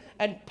ceiling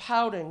and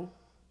pouting.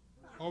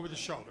 Over the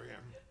shoulder, yeah.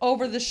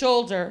 Over the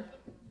shoulder.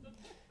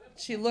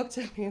 She looked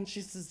at me and she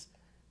says,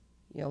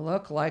 "You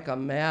look like a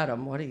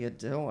madam, what are you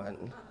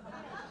doing?"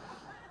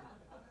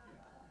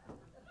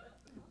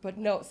 But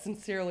no,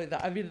 sincerely,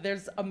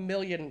 there's a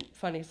million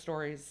funny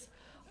stories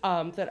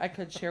that I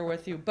could share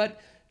with you. But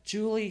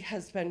Julie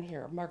has been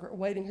here. Margaret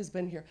Whiting has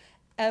been here.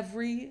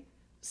 Every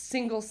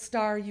single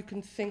star you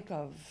can think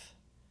of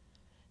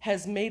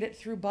has made it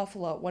through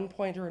Buffalo at one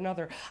point or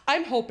another.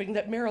 I'm hoping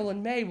that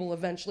Marilyn May will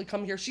eventually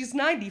come here. She's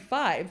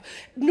 95.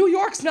 New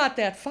York's not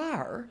that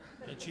far.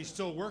 And she's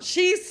still working.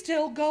 She's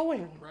still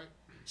going. Right.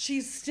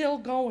 She's still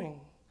going.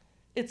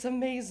 It's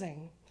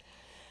amazing.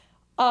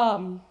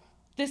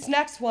 This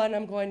next one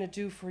I'm going to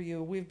do for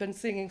you, we've been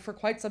singing for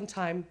quite some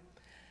time.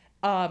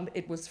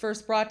 It was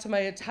first brought to my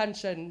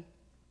attention.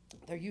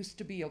 There used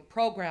to be a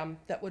program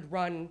that would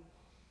run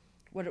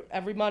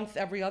every month,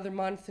 every other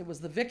month. It was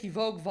the Vicky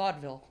Vogue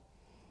Vaudeville.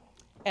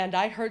 And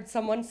I heard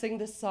someone sing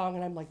this song,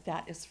 and I'm like,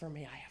 that is for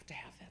me. I have to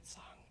have that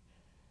song.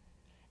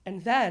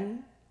 And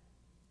then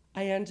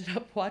I ended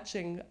up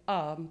watching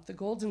The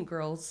Golden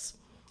Girls,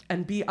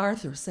 and B.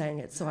 Arthur sang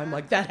it. So I'm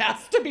like, that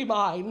has to be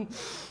mine.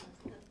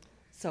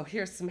 So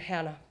here's some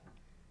Hannah.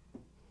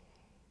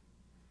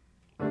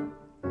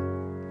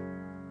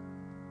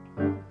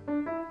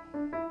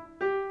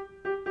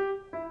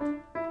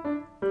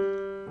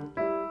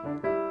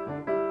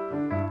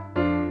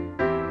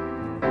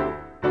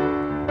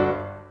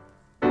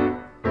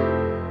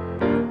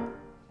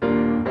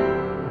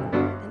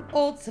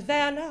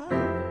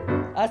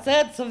 Savannah, I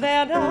said,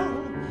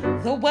 Savannah,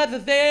 the weather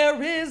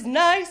there is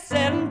nice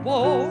and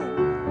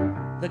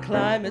warm. The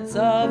climate's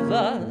of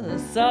a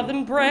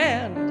southern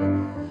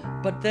brand,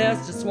 but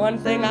there's just one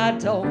thing I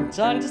don't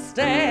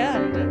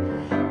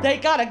understand. They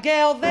got a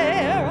gal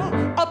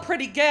there, a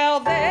pretty gal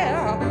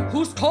there,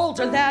 who's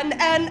colder than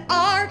an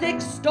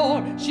Arctic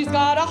storm. She's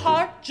got a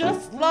heart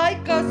just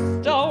like a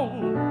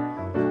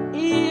stone.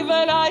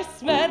 Even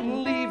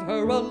icemen leave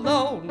her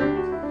alone.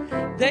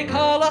 They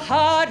call her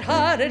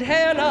hard-hearted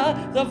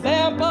Hannah, the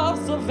vamp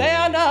of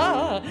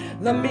Savannah,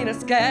 the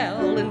meanest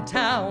gal in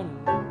town.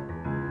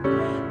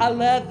 Our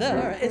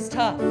leather is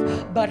tough,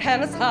 but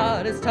Hannah's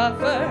heart is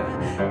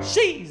tougher.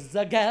 She's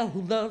a gal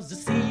who loves to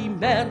see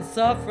men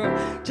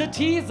suffer, to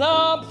tease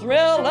them,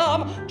 thrill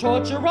them,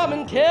 torture them,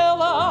 and kill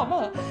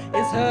them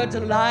is her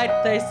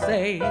delight, they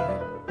say.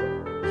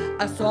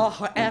 I saw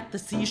her at the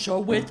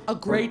seashore with a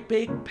great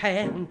big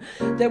pan.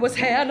 There was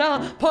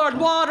Hannah pouring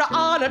water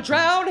on a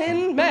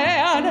drowning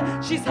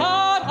man. She's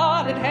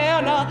hard-hearted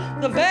Hannah,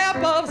 the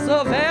vamp of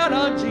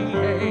Savannah,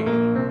 G.A.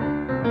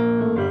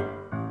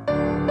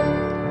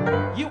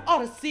 You ought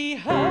to see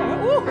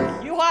her,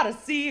 ooh, you ought to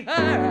see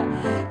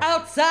her.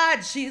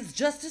 Outside she's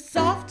just as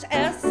soft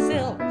as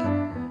silk,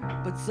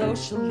 but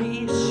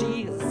socially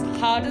she's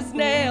hard as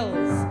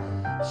nails.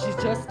 She's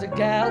just a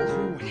gal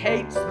who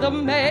hates the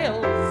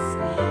males.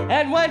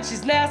 And when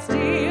she's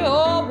nasty,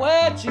 oh,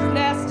 when she's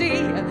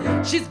nasty,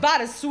 she's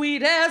about as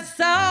sweet as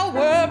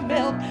sour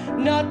milk.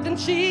 Nothing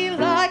she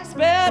likes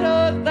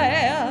better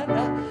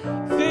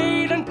than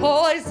feeding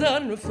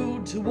poison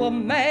food to a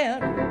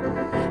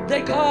man.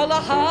 They call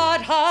her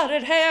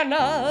hard-hearted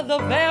Hannah, the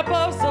vamp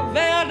of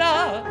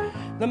Savannah,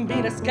 the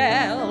meanest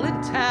gal in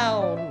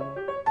town.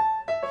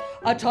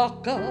 I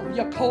talk of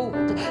your cold,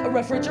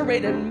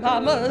 refrigerated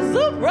mama's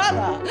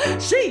umbrella.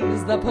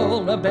 She's the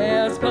polar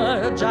bear's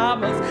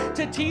pajamas.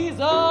 To tease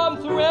them,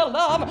 thrill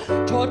them,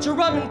 torture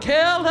them, and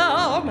kill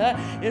them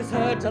is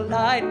her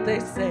delight, they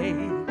say.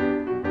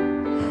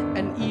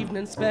 An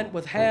evening spent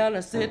with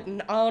Hannah sitting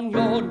on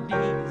your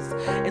knees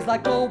is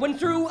like going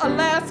through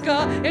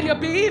Alaska in your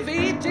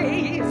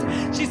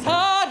BVDs. She's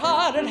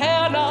hard-hearted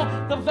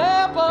Hannah, the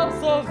vamp of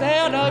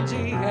Savannah,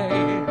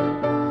 G.A.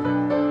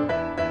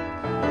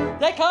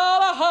 They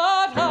call her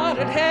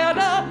hard-hearted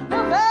Hannah,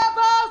 the vamp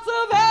of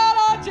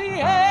Savannah,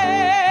 G.A.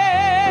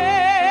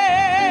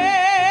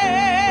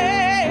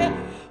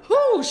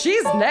 Ooh,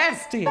 she's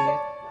nasty.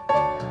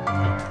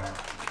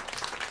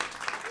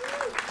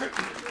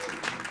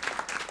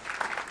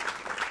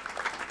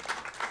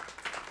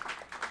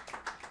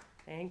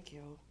 Thank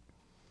you.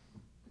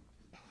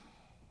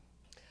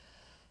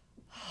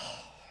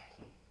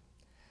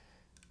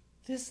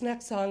 This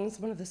next song is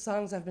one of the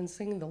songs I've been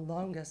singing the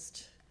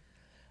longest.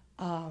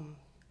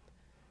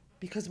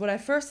 Because when I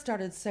first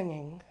started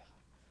singing,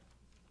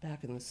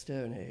 back in the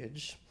Stone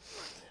Age,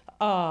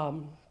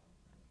 there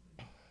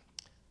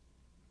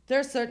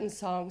are certain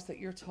songs that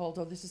you're told,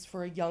 oh, this is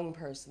for a young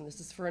person, this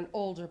is for an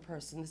older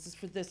person, this is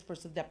for this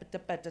person,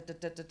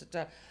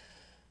 that.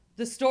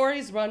 The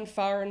stories run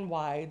far and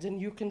wide,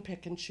 and you can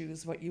pick and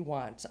choose what you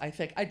want. I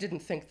didn't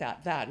think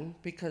that then,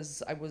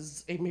 because I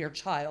was a mere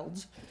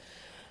child.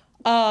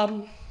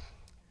 But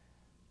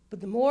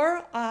the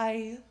more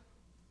I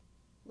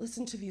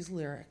listen to these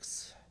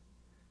lyrics,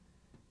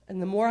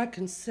 and the more I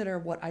consider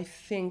what I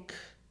think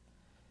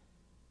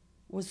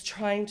was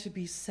trying to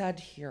be said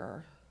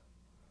here,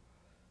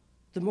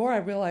 the more I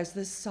realize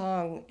this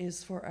song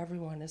is for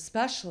everyone,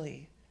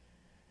 especially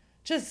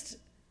just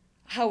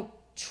how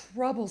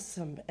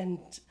troublesome and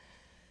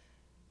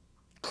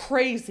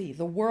crazy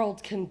the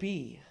world can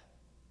be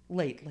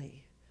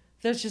lately.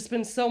 There's just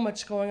been so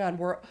much going on.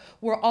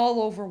 We're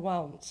all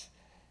overwhelmed.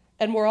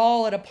 And we're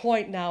all at a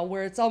point now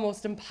where it's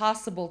almost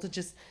impossible to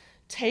just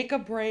take a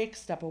break,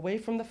 step away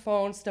from the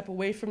phone, step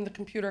away from the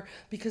computer,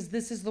 because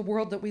this is the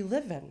world that we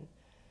live in.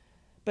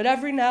 But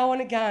every now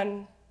and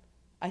again,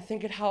 I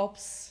think it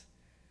helps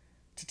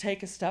to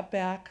take a step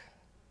back,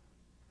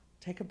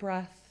 take a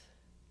breath,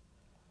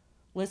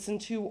 listen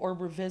to or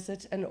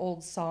revisit an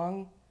old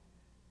song,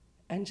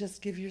 and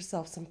just give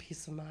yourself some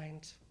peace of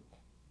mind.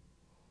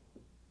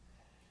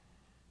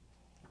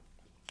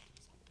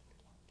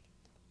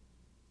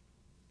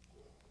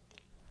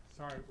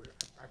 Sorry,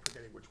 I'm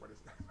forgetting which one is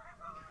that.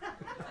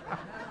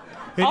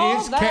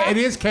 It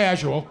is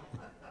casual.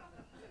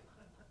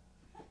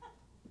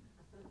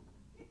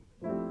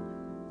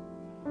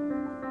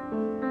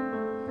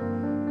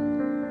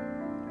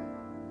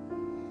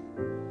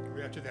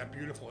 We after that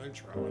beautiful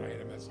intro, and I had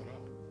to mess it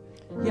up.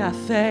 Yeah,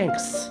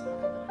 thanks.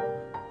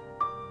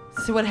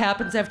 See what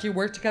happens after you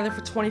work together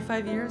for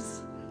 25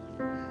 years?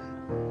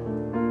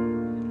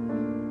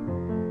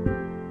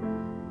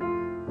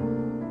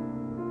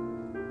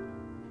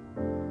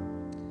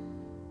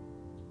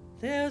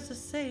 There's a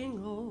saying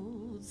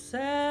old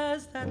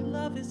says that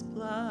love is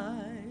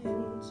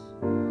blind.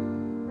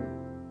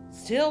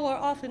 Still we're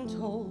often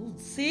told,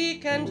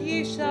 seek and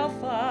ye shall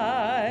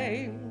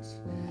find.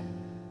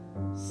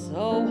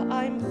 So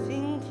I'm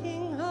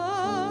thinking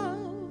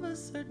of a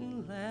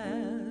certain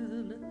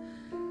lad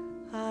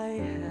I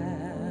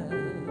have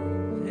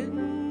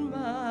in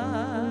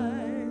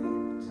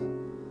mind.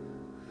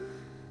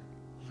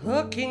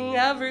 Looking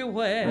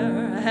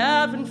everywhere,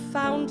 haven't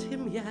found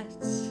him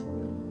yet.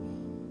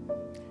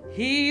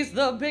 He's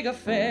the big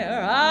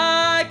affair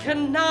I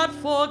cannot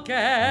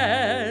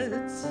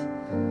forget.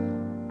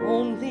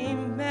 Only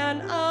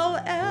man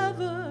I'll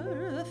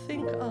ever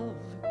think of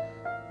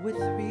with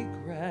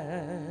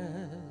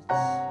regret.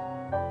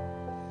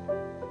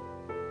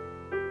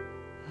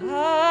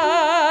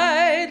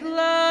 I'd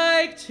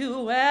like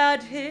to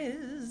add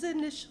his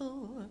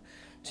initial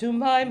to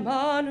my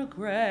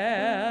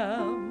monogram.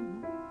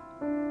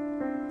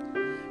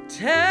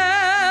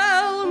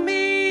 Tell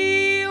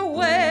me,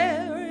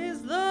 where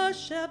is the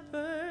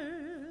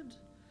shepherd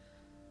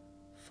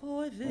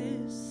for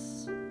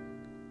this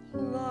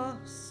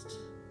lost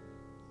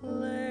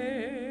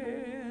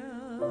lamb?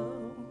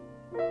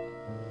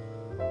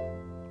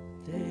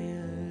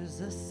 There's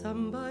a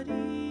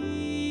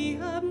somebody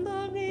I'm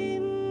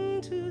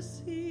longing to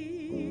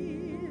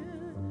see.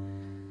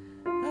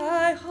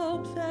 I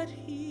hope that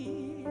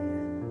he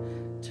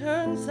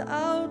turns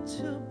out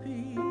to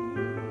be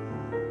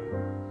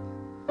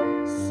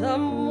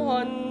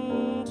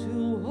someone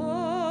to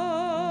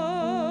watch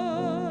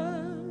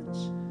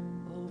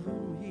over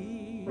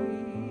me.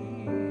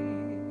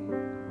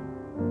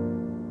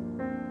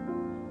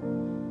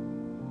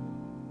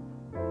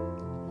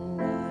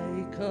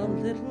 Like a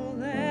little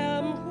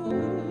lamb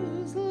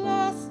who's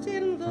lost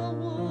in the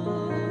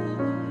wood,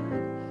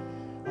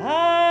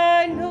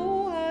 I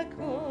know I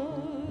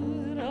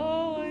could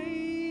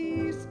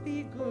always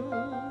be good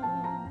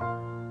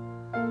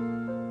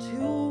to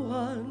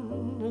one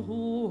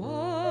who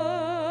watch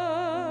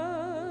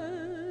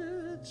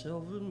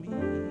over me.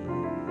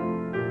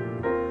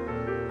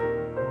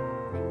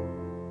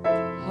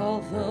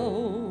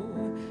 Although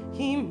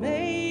he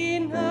may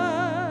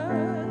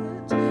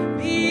not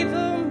be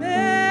the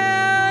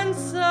man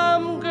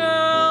some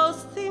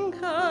girls think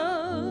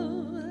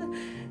of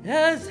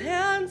as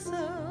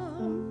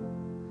handsome,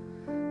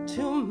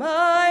 to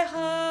my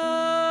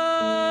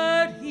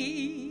heart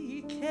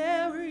he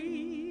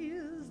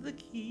carries the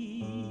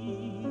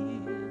key.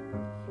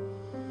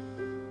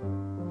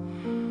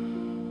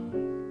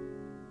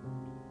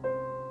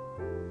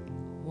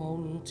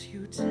 Won't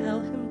you tell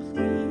him,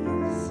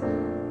 please,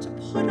 to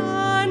put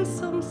on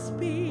some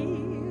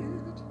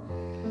speed,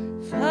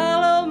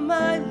 follow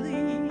my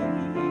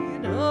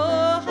lead?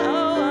 Oh,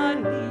 how I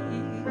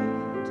need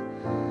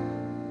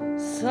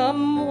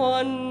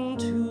someone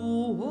to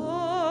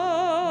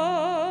watch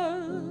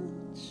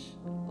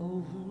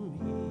over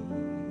me.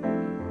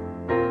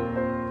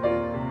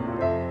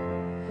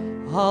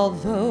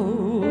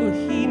 Although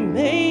he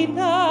may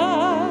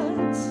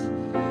not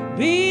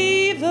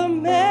be the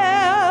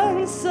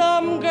man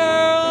some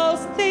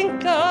girls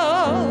think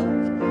of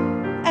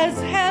as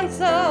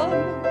handsome,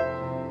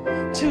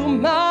 to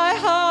my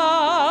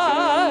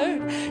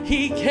heart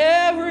he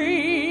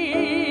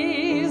carries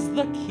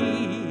the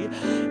key.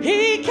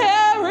 He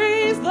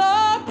carries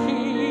the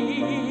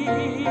key.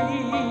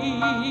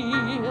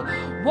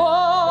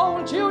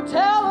 Won't you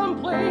tell him,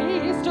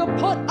 please, to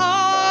put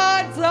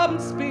on some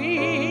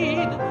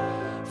speed,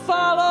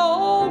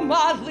 follow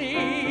my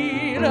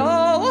lead?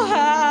 Oh,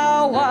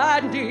 how I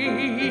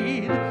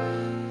need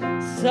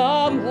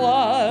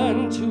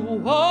someone to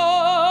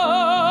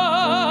watch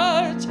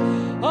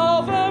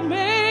over me.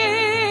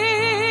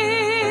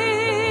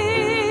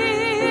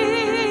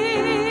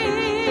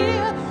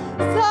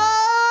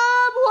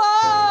 Someone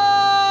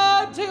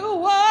to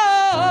watch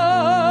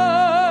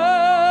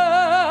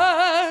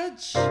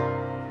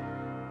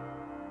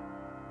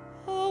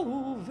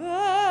over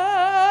me.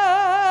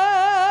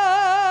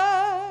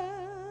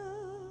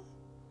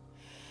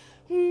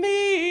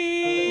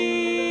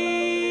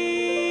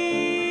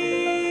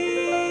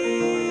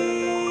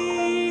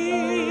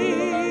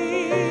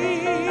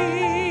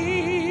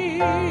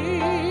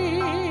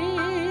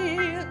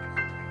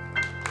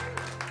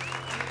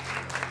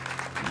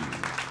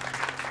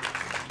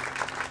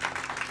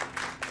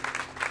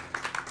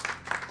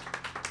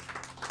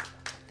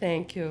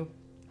 Thank you.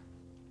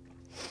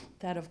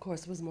 That, of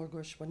course, was more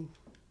Gershwin.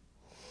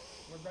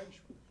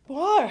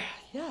 More,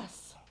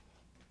 yes.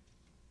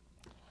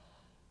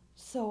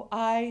 So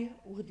I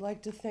would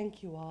like to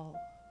thank you all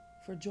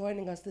for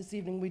joining us this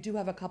evening. We do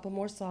have a couple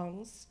more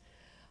songs.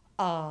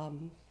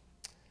 The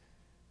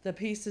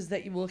pieces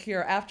that you will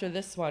hear after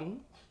this one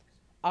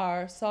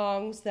are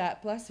songs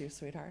that, bless you,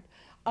 sweetheart,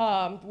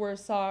 were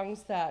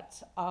songs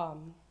that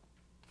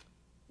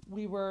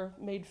we were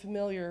made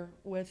familiar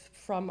with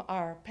from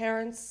our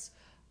parents,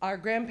 our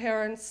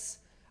grandparents,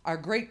 our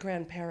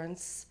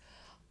great-grandparents.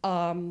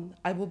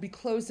 I will be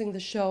closing the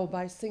show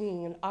by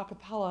singing an a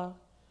cappella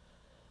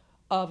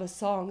of a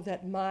song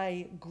that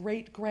my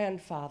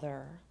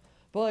great-grandfather,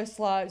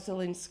 Boleslaw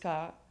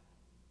Zelinska,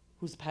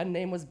 whose pen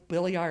name was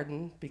Billy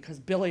Arden, because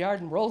Billy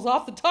Arden rolls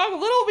off the tongue a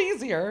little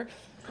easier.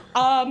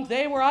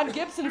 They were on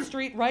Gibson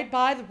Street right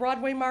by the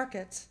Broadway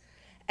Market.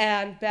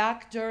 And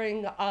back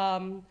during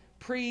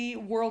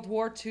pre-World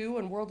War II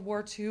and World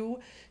War II,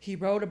 he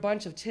wrote a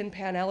bunch of Tin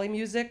Pan Alley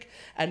music.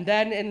 And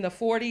then in the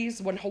 40s,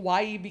 when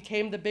Hawaii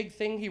became the big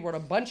thing, he wrote a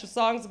bunch of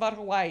songs about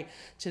Hawaii.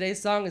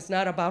 Today's song is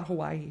not about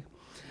Hawaii.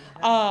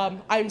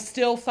 I'm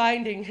still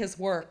finding his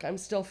work. I'm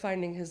still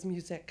finding his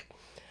music.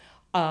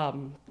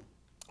 But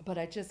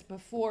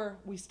before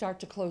we start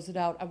to close it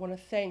out, I want to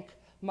thank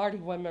Marty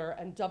Wimmer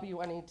and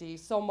WNED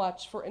so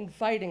much for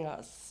inviting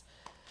us.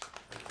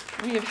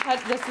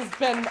 This has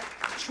been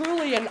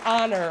truly an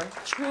honor,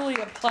 truly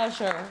a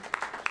pleasure.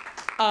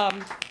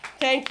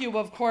 Thank you,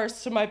 of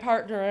course, to my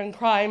partner in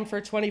crime for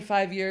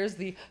 25 years,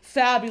 the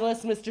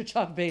fabulous Mr.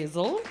 Chuck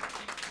Basil.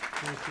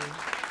 Thank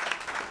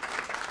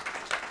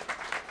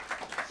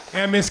you.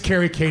 And Miss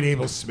KERRYKATE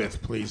ABEL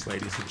Smith, please,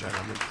 ladies and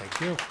gentlemen.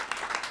 Thank you.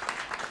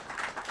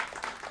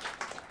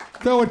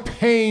 Though it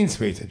pains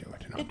me to do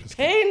it. No, it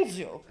pains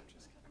you.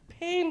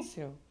 Pains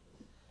you.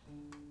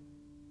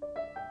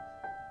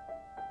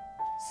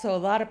 So a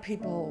lot of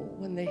people,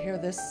 when they hear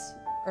this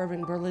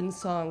Irving Berlin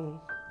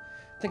song,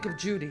 think of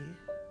Judy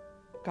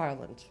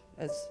Garland,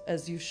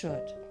 as you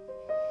should.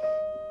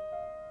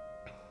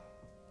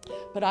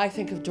 But I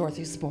think of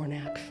Dorothy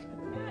Spornak.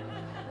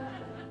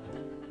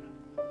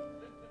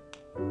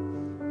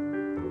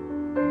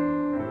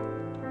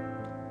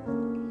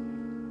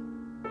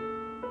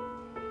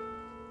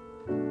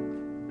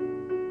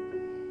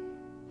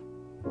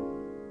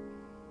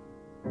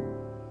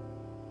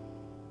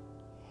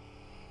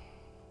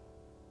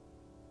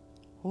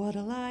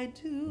 What'll I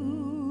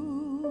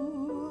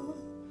do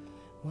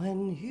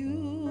when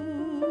you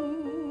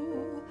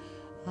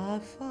are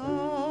far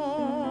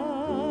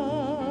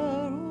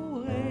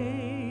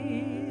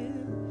away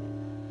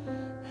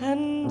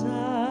and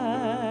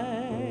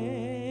I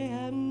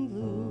am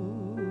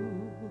blue?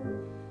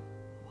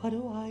 What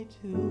do I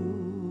do?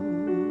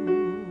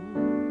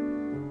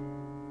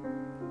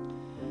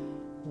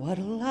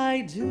 What'll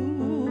I do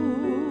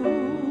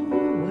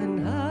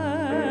when I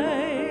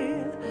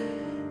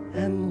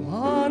am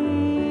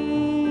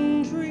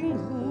wondering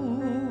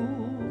who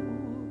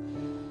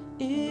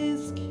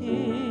is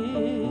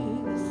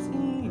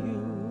kissing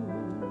you?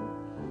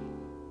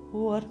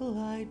 What'll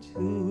I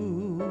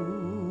do?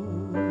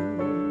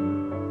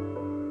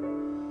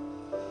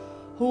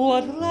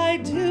 What'll I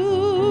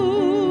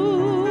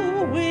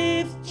do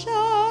with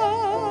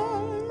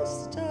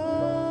just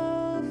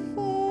a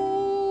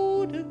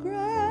photograph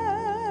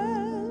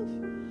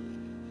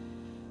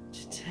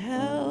to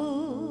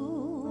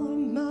tell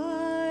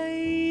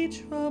my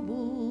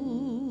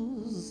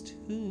troubles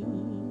too?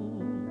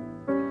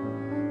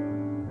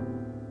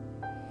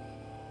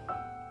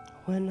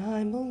 When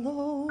I'm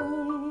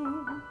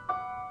alone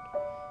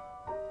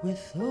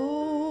with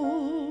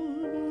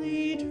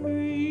only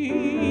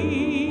dreams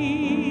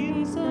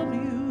of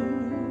you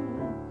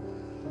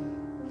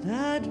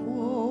that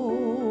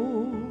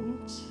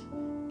won't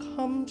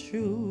come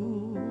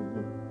true,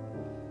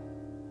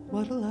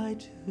 what'll I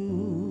do?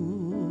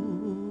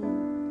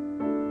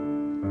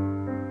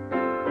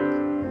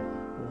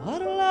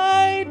 What'll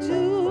I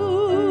do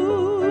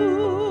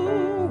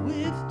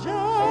with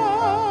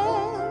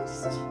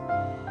just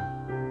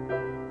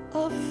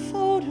a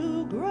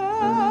photograph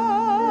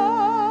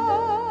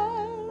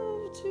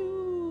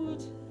to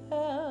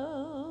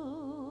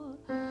tell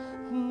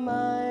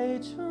my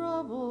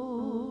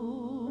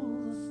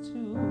troubles to?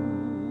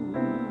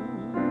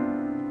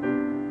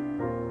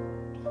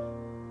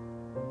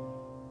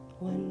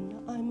 When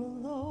I'm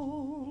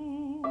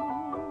alone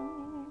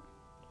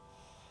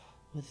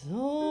with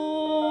only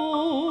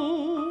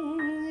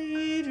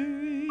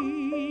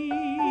dreams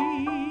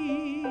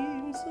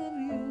of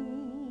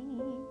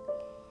you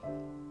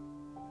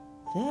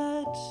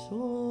that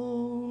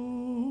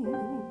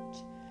won't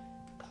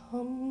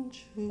come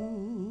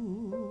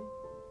true,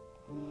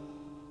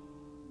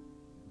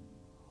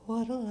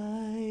 what'll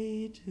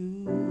I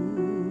do?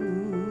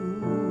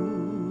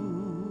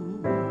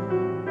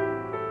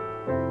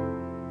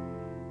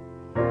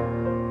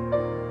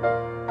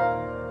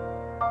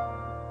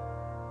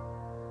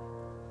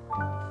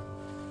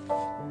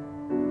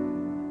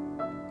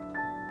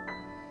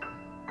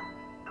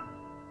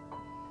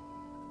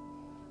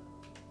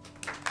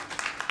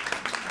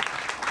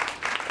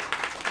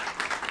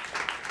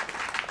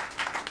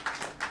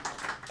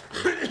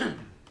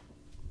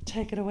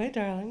 Take it away,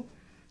 darling.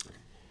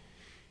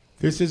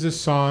 This is a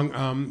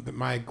song that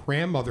my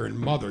grandmother and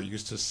mother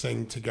used to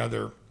sing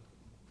together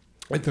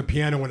at the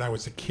piano when I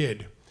was a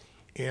kid.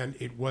 And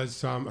it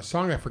was a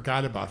song I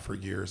forgot about for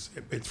years.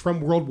 It's from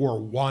World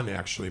War I,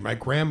 actually. My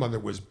grandmother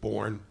was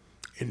born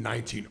in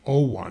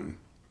 1901.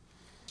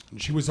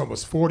 And she was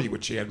almost 40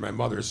 when she had my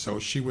mother, so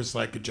she was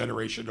like a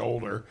generation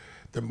older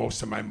than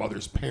most of my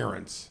mother's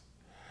parents.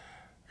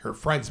 Her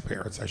friends'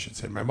 parents, I should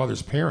say. My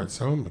mother's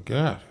parents. Oh, my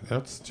God.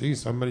 That's,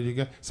 geez, somebody you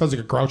got. Sounds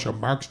like a Groucho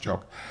Marx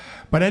joke.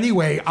 But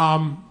anyway,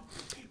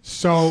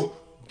 so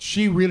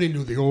she really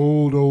knew the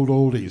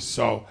oldies.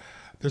 So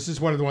this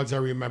is one of the ones I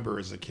remember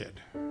as a kid.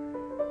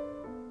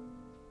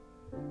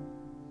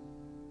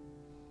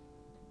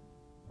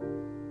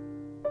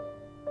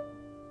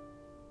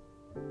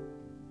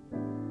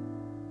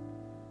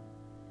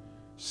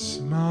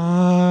 Smile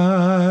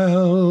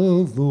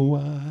the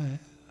while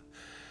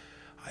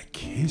I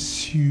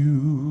kiss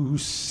you,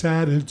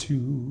 sadder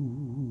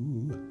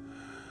too,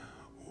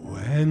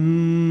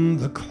 when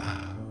the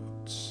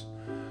clouds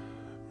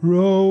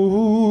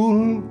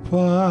roll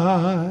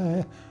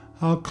by,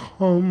 I'll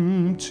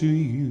come to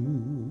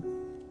you,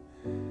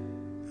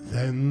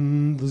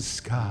 then the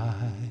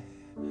sky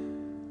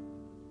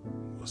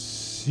will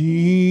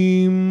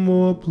seem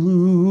more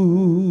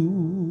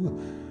blue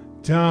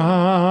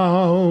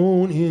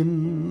down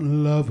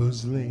in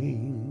Lover's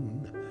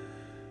Lane,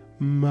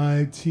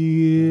 my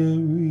dearie.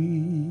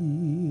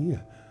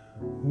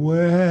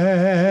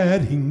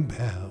 Wedding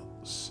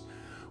bells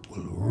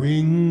will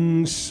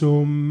ring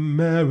so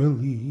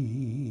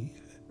merrily,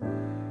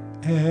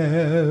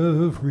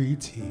 every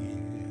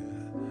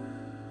tear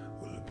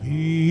will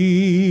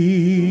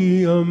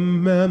be a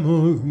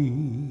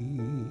memory.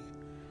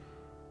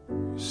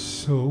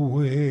 So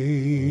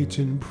wait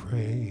and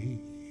pray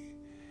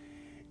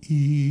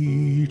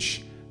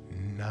each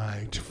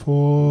night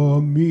for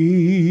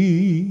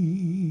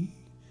me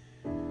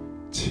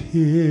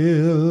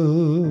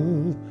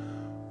till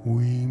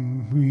we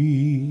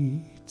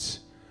meet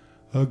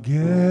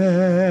again,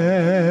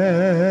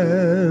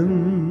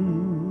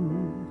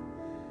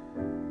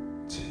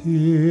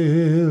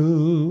 till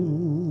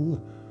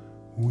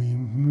we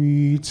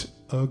meet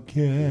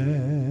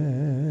again.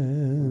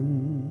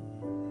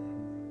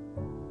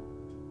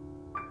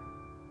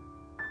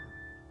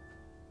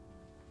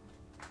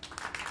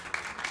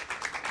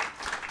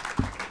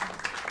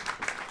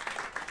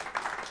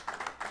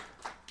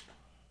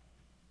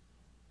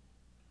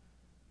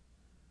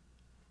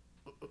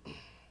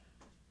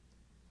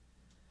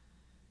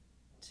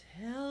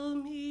 Tell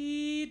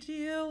me,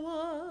 dear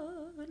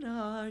one,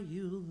 are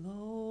you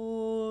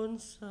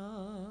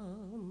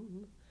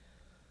lonesome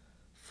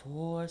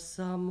for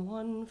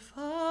someone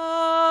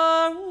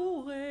far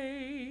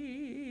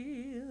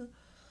away,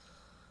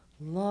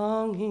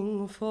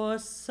 longing for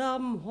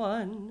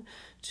someone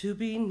to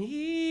be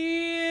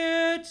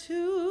near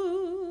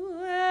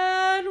to,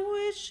 and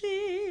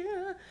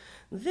wishing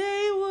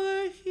they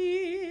were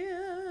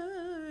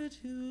here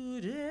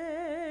today?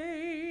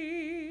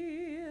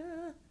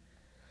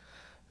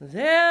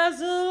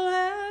 There's a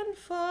land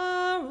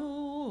far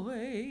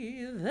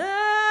away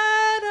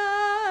that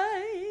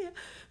I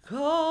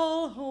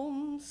call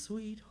home,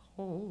 sweet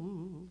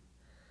home,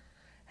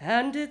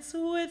 and it's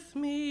with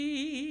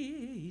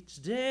me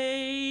each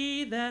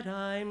day that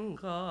I'm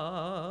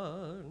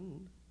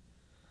gone.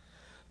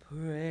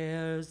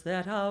 Prayers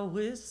that are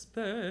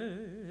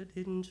whispered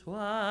in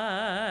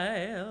twilight,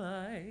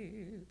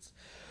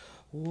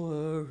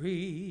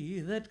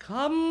 worry that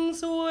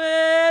comes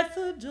with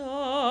the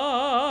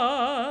dawn,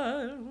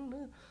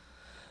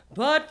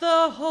 but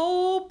the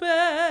hope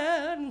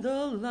and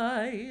the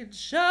light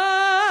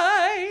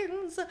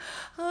shines,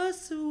 a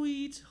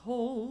sweet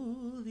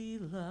holy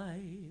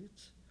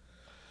light,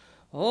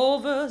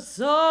 over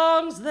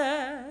songs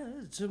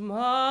that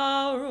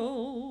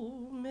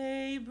tomorrow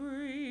may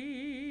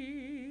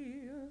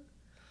bring,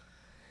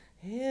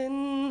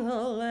 in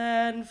a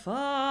land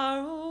far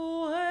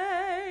away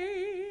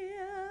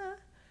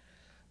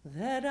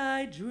that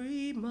I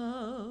dream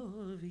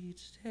of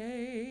each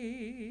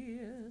day.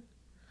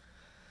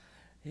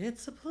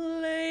 It's a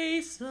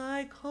place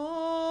I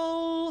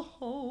call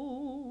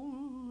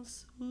home,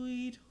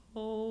 sweet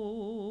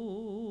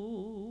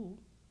home.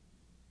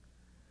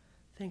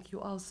 Thank you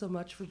all so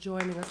much for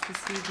joining us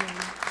this evening.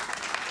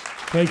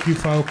 Thank you,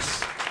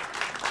 folks.